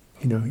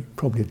 you know,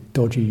 probably a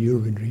dodgy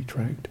urinary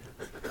tract.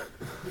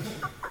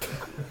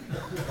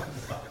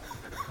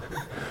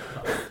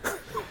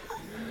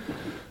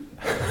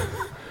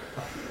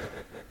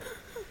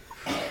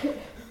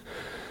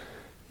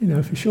 You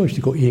know, for sure she's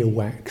got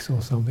earwax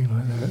or something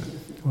like that,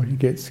 or she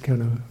gets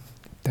kind of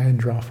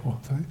dandruff or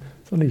something.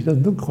 Suddenly she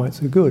doesn't look quite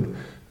so good.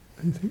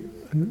 And you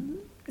think,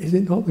 is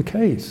it not the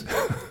case?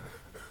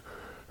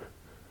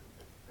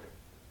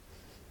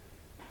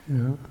 You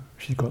know,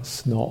 she's got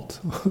snot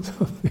or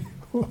something.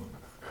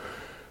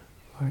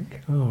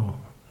 Like, I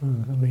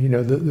mean, you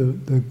know,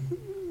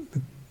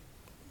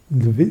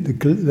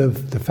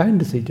 the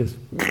fantasy just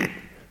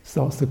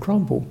starts to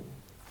crumble.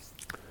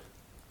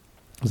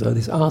 So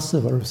this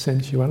asava of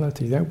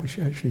sensuality, that which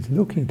actually is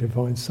looking to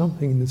find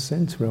something in the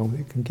sense realm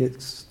it can get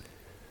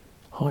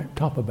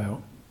hyped up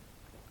about.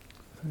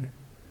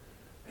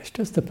 It's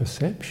just a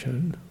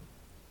perception.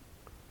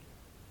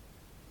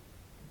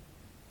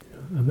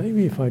 And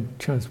maybe if I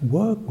just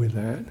work with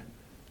that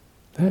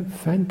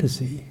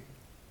fantasy,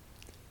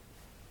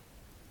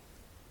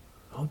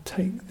 I'll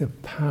take the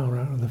power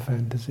out of the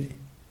fantasy.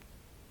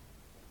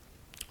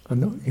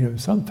 And not, you know,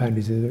 some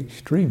fantasies are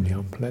extremely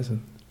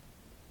unpleasant.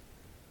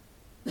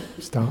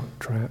 Stuck,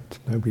 trapped,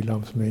 nobody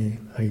loves me,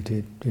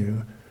 hated, you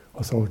know,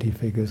 authority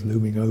figures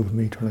looming over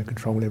me, trying to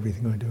control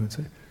everything I do, and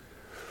say,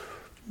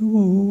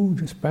 ooh,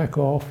 just back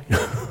off.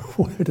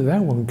 Where did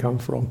that one come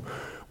from?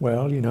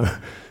 Well, you know,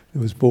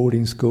 there was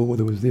boarding school,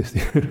 there was this,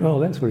 oh,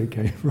 that's where it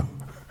came from.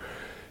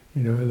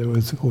 You know, there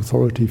was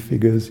authority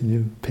figures and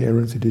your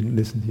parents who didn't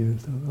listen to you.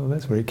 So, oh,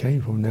 that's where it came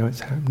from, now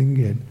it's happening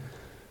again.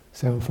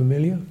 Sound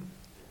familiar?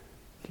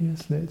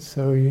 Just let,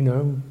 so, you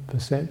know,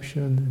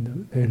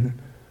 perception, and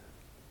then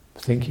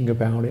thinking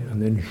about it,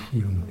 and then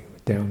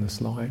down the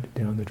slide,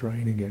 down the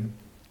drain again.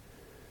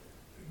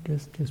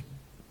 Just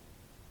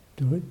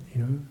do it,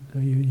 you know. So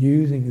you're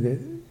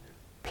using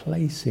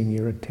placing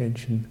your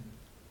attention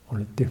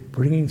on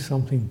bringing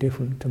something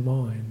different to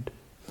mind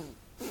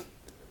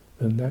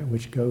than that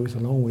which goes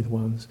along with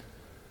one's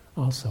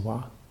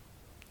asava,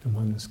 and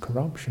one's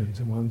corruptions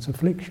and one's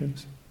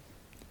afflictions.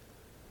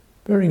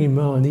 Bearing in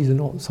mind, these are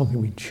not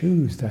something we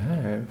choose to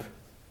have.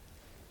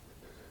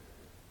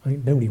 I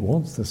think nobody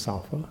wants to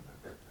suffer,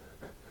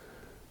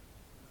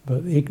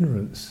 but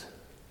ignorance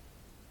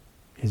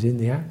is in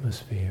the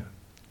atmosphere,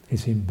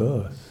 it's in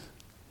birth.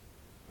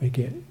 We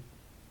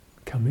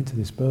come into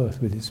this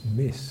birth with this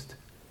mist,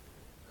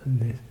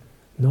 and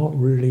not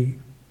really,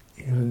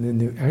 you know, and then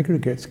the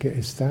aggregates get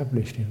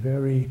established in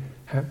very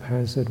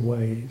haphazard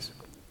ways.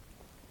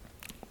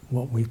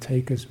 What we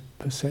take as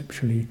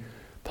perceptually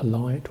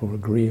polite or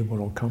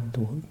agreeable or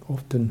comfortable,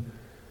 often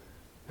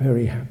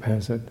very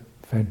haphazard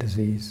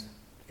fantasies,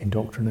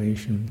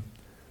 indoctrination,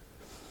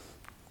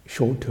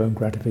 short-term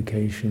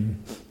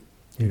gratification,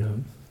 you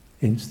know,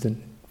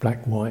 instant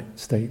black-white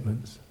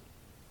statements.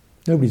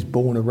 Nobody's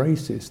born a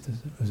racist,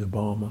 as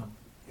Obama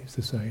used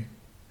to say.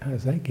 How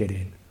does that get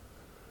in?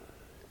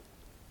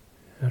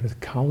 How does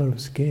colour of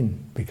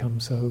skin become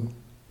so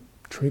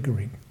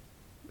triggering?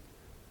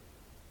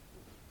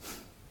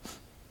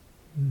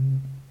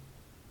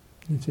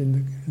 It's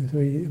in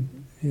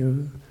the, you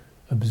know,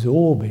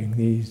 absorbing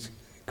these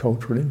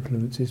cultural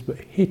influences, but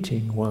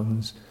hitting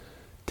one's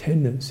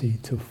tendency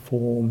to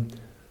form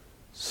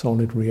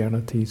solid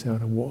realities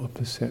out of what are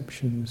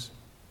perceptions,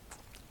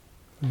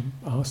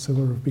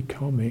 asava of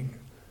becoming,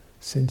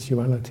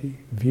 sensuality,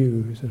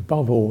 views,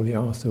 above all the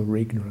asava of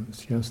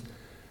ignorance, just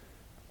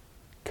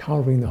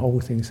covering the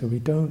whole thing so we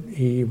don't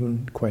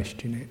even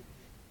question it.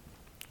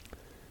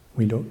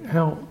 We look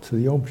out to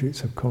the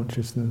objects of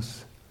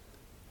consciousness,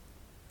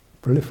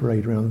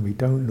 proliferate around them, we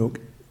don't look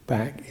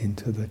back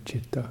into the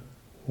citta.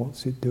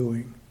 What's it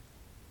doing?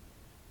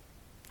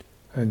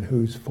 And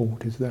whose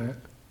fault is that?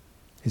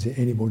 Is it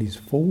anybody's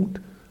fault,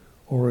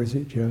 or is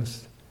it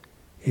just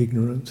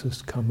ignorance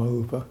has come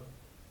over,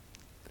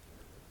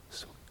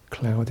 so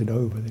clouded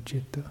over the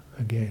citta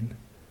again?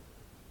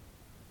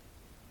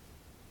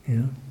 You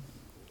know,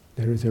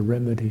 there is a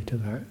remedy to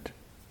that,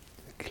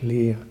 a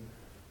clear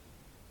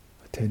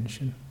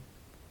attention.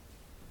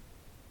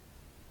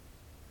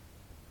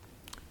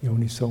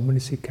 Yoni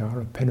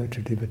Somanisikara,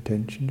 penetrative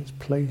attention, just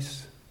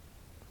place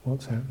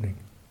what's happening.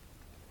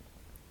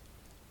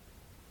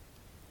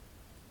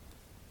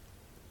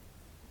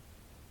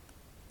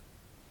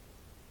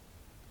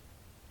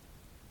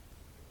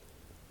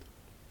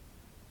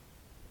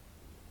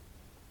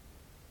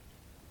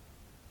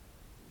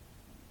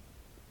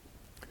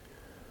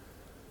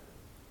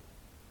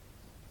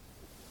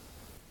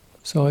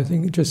 So I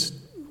think just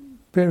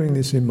bearing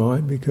this in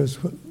mind, because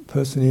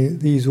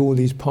personally all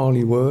these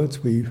Pali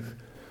words, we've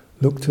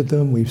looked at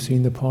them, we've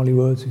seen the Pali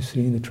words, we've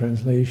seen the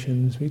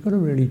translations, we've got to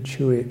really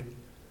chew it.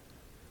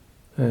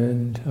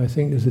 And I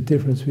think there's a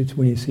difference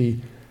between you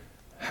see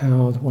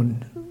how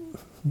one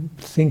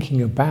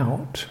thinking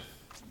about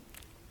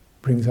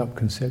brings up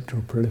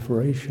conceptual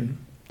proliferation,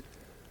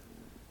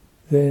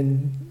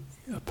 then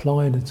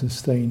applied and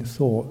sustained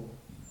thought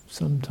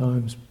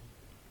sometimes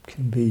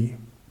can be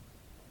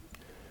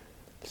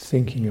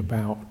thinking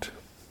about.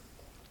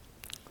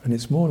 And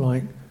it's more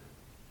like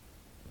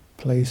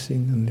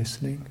placing and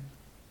listening,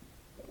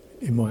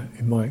 in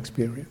my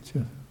experience.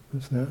 Yeah.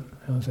 What's that?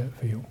 How's that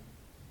feel?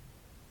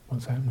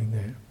 What's happening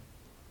there?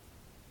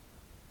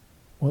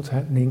 What's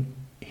happening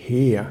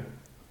here?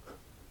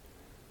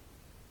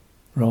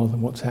 Rather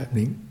than what's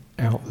happening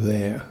out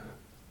there.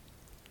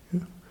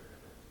 Yeah.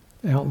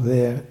 Out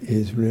there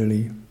is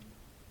really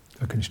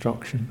a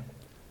construction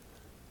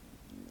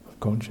of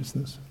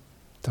consciousness.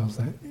 Does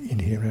that in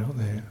here, out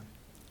there.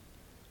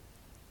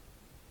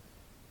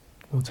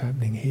 What's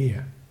happening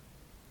here?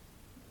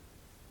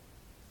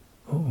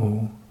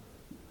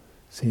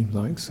 Seems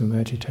like some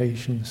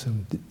agitation,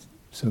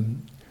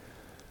 some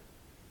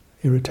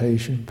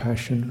irritation,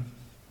 passion.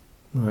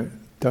 Right?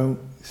 Don't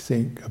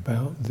think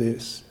about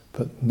this,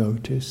 but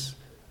notice,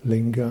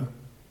 linger.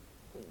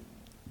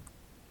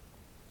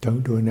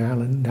 Don't do an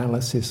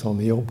analysis on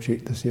the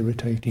object that's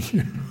irritating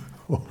you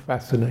or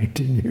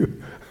fascinating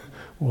you,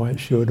 why it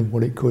should and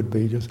what it could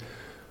be. Just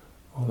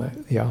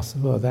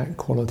that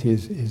quality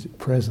is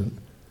present.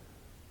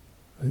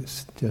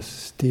 Let's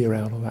just steer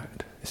out of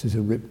that. This is a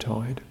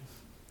riptide.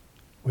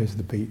 Where's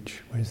the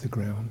beach? Where's the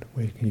ground?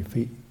 Where can your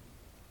feet?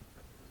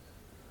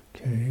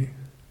 Okay.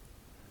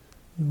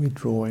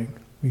 Withdrawing.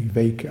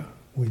 Viveka.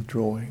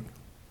 Withdrawing.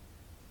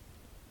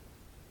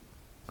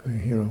 Okay,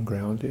 here I'm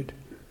grounded.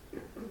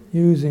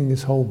 Using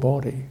this whole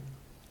body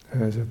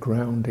as a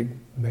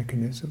grounding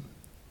mechanism.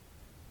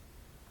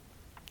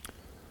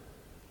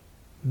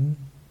 And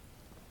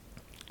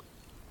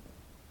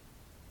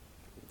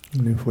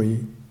if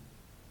we,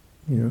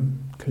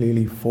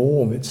 clearly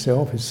form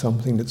itself is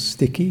something that's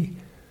sticky,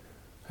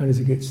 how does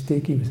it get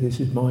sticky? Because this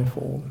is my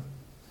form,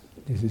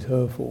 this is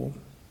her form,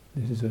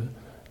 this is a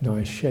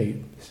nice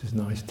shape, this is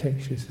nice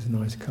texture, this is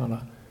nice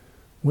colour.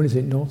 When is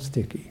it not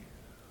sticky?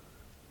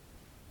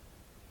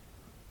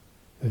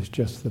 There's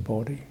just the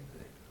body.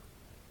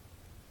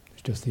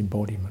 It's just the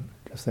embodiment,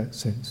 just that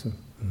sense of...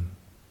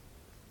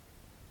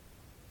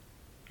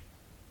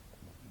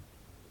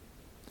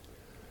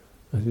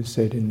 As it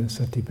said in the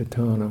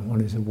Satipatthana,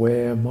 one is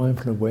aware,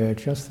 mindful aware,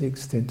 just the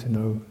extent to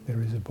know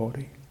there is a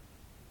body.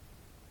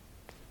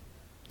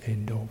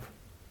 End of.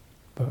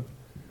 But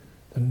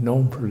the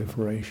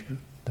non-proliferation,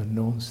 the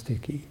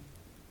non-sticky,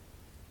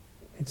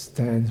 it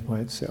stands by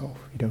itself.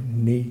 You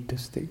don't need to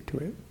stick to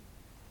it.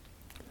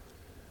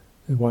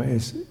 And why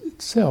is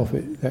itself,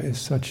 that is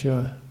such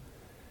a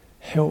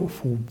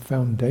helpful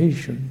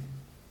foundation,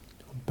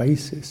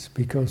 basis,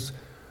 because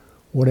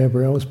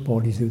whatever else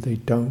bodies do, they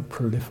don't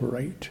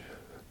proliferate.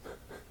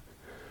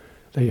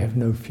 They have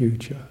no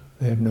future,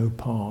 they have no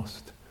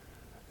past.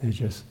 They're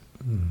just...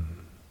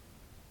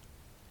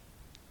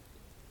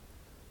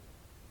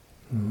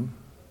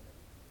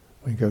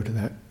 We go to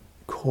that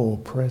core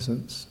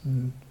presence,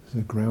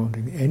 the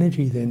grounding.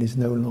 Energy then is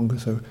no longer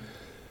so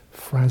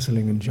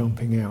frazzling and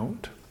jumping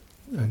out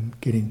and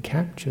getting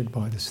captured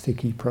by the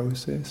sticky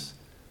process.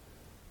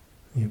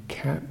 You've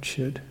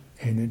captured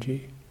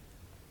energy.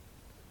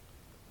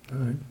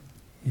 Right?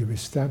 You've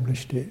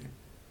established it,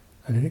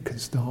 and then it can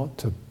start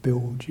to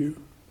build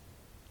you.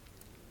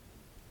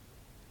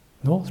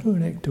 Not through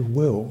an act of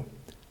will,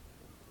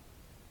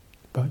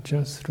 but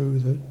just through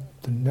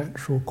the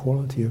natural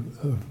quality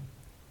of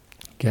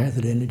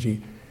gathered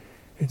energy.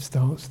 It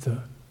starts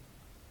to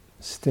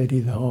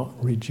steady the heart,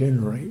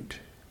 regenerate.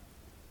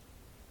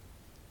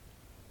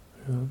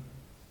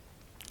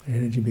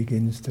 Energy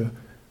begins to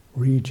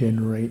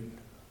regenerate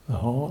the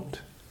heart,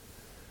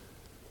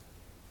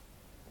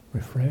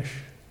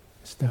 refresh,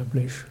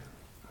 establish,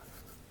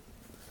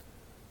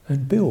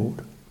 and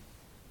build.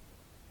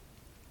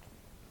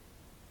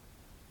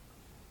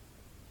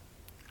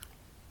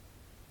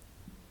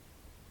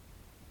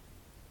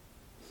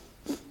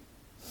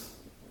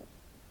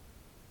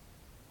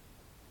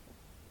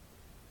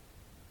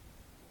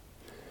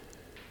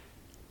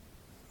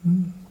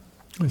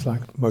 It's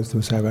like most of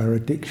us have our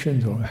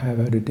addictions, or have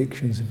had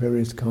addictions of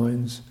various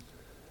kinds,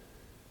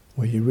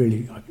 where you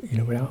really,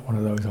 without one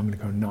of those I'm going to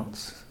go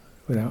nuts.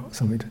 Without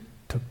something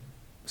to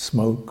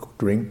smoke,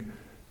 drink,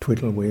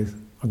 twiddle with,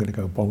 I'm going to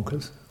go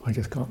bonkers. I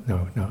just can't,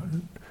 no.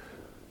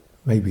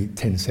 Maybe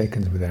 10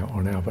 seconds without, or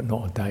an hour, but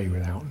not a day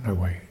without, no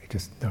way.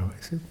 It's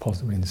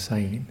possibly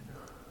insane,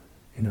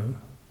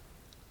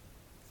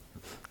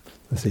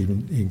 That's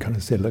even, you can kind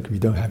of say, look, if you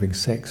don't having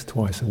sex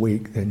twice a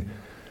week, then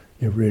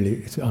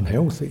it's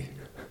unhealthy.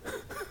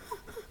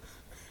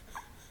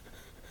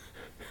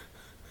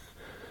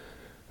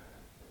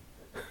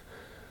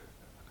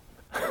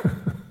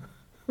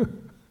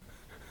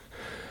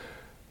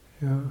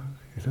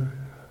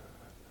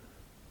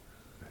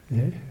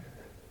 Yeah.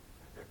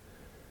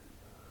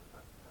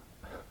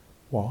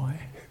 Why?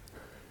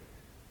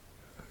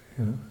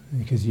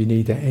 Because you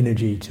need that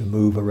energy to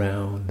move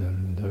around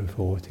and so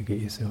forth to get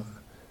yourself.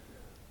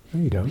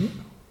 No, you don't.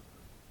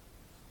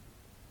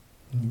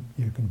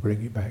 you can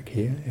bring it back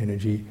here.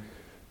 Energy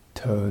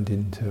turned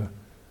into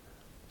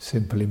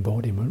simple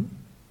embodiment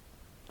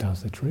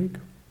does the trick.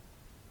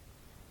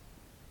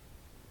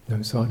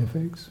 No side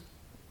effects.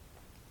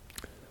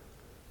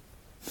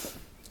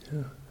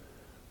 Yeah.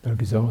 No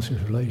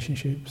disastrous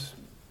relationships.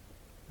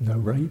 No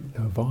rape,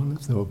 no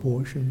violence, no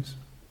abortions.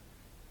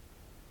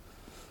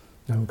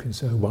 No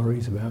concern,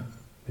 worries about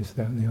this,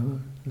 that and the other.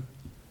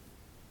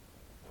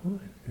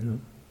 Fine, you know.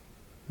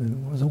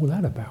 And what was all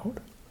that about?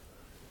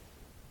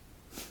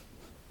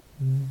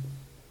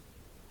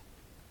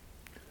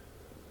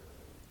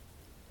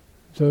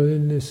 So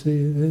then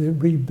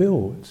it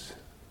rebuilds.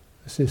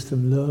 The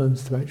system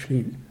learns to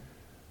actually,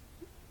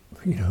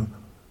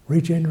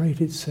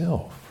 regenerate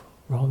itself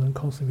rather than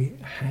constantly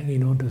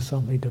hanging on to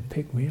something to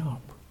pick me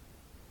up.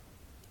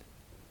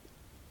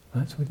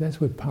 That's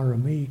where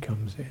parami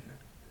comes in.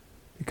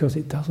 Because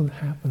it doesn't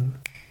happen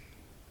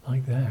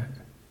like that.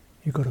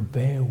 You've got to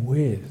bear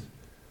with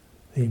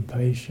the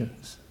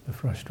impatience, the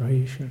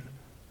frustration,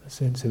 the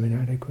sense of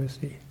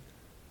inadequacy,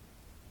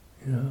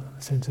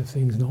 a sense of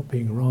things not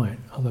being right,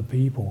 other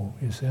people,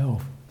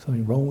 yourself,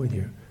 something wrong with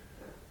you.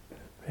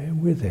 Bear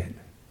with it.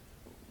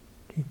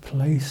 Keep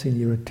placing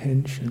your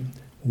attention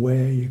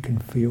where you can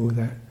feel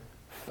that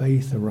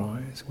faith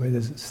arise, where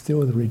there's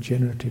still the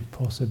regenerative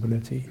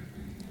possibility.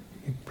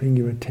 You bring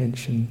your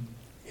attention,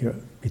 your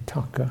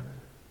vitaka,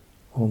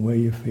 on where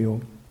you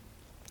feel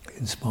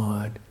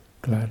inspired,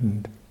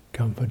 gladdened,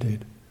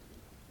 comforted,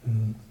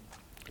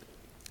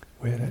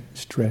 where that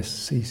stress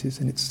ceases,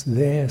 and it's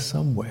there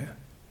somewhere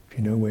if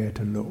you know where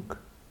to look.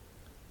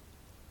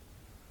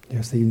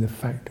 Just even the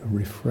fact of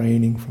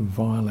refraining from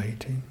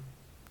violating,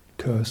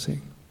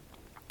 cursing,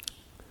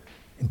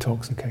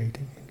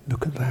 intoxicating.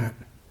 Look at that.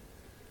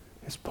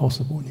 It's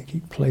possible, and you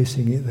keep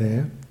placing it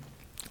there.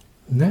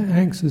 And that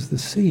acts as the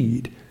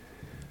seed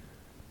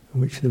in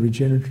which the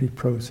regenerative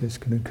process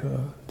can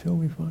occur until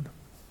we find.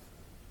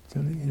 So,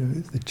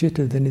 the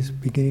citta then is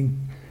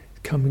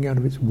coming out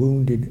of its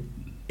wounded,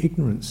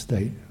 ignorant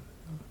state,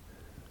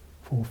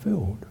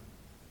 fulfilled.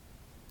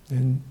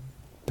 Then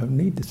don't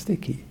need the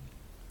sticky.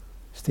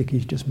 Sticky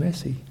is just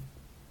messy.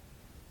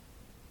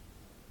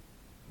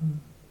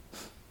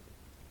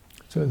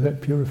 So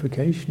that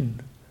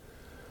purification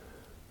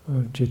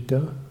of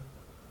citta,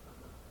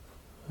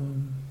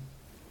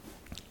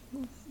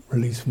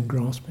 release from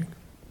grasping.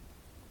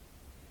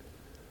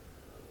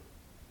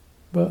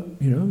 But,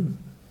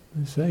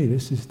 I say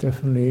this is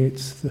definitely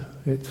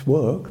its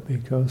work,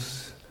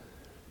 because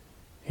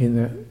in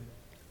that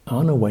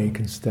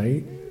unawakened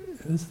state,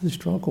 there's the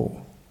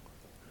struggle.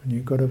 And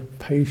you've got to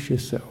pace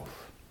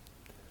yourself.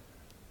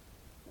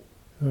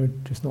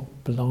 Just not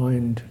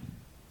blind,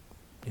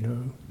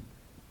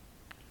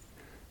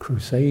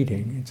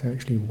 crusading. It's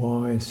actually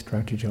wise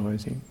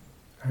strategizing,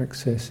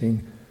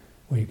 accessing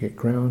where you get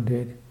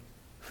grounded,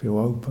 feel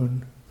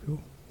open,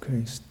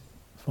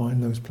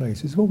 find those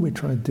places. What we're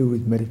trying to do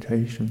with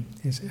meditation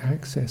is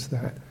access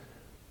that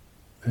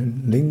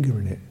and linger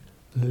in it.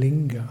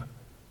 Linger.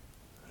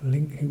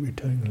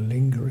 Returning,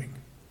 lingering.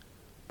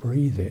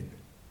 Breathe it.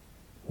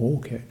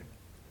 Walk it.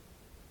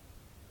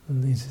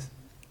 And these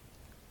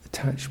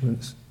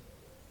attachments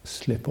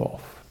slip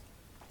off,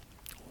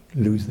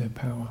 lose their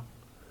power.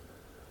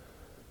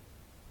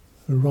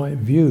 The right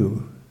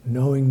view,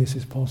 knowing this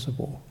is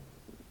possible,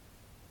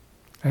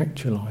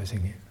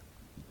 actualizing it.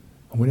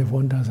 And whenever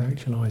one does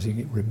actualizing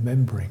it,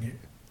 remembering it,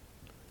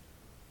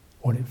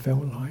 what it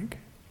felt like,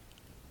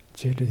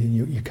 citta,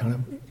 you're kind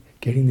of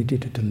getting the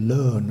citta to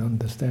learn,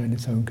 understand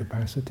its own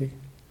capacity.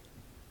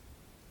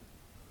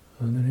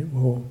 And then it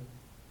will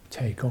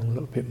take on a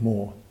little bit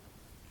more.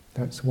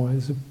 That's why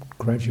there's a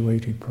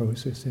graduated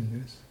process in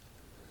this.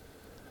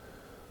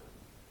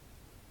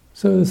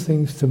 So there's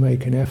things to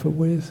make an effort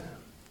with,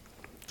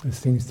 there's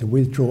things to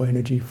withdraw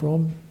energy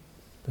from,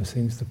 there's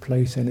things to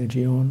place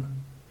energy on,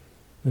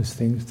 there's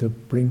things to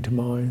bring to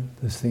mind,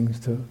 there's things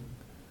to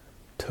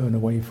turn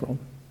away from.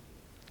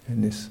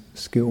 And this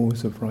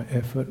skills of right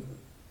effort,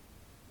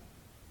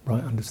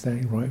 right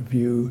understanding, right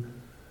view,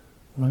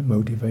 right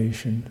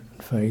motivation,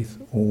 and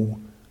faith, all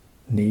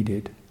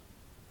needed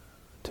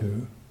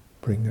to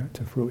bring that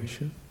to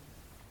fruition.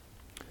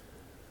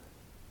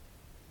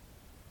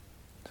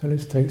 So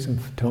let's take some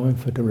time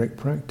for direct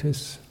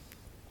practice.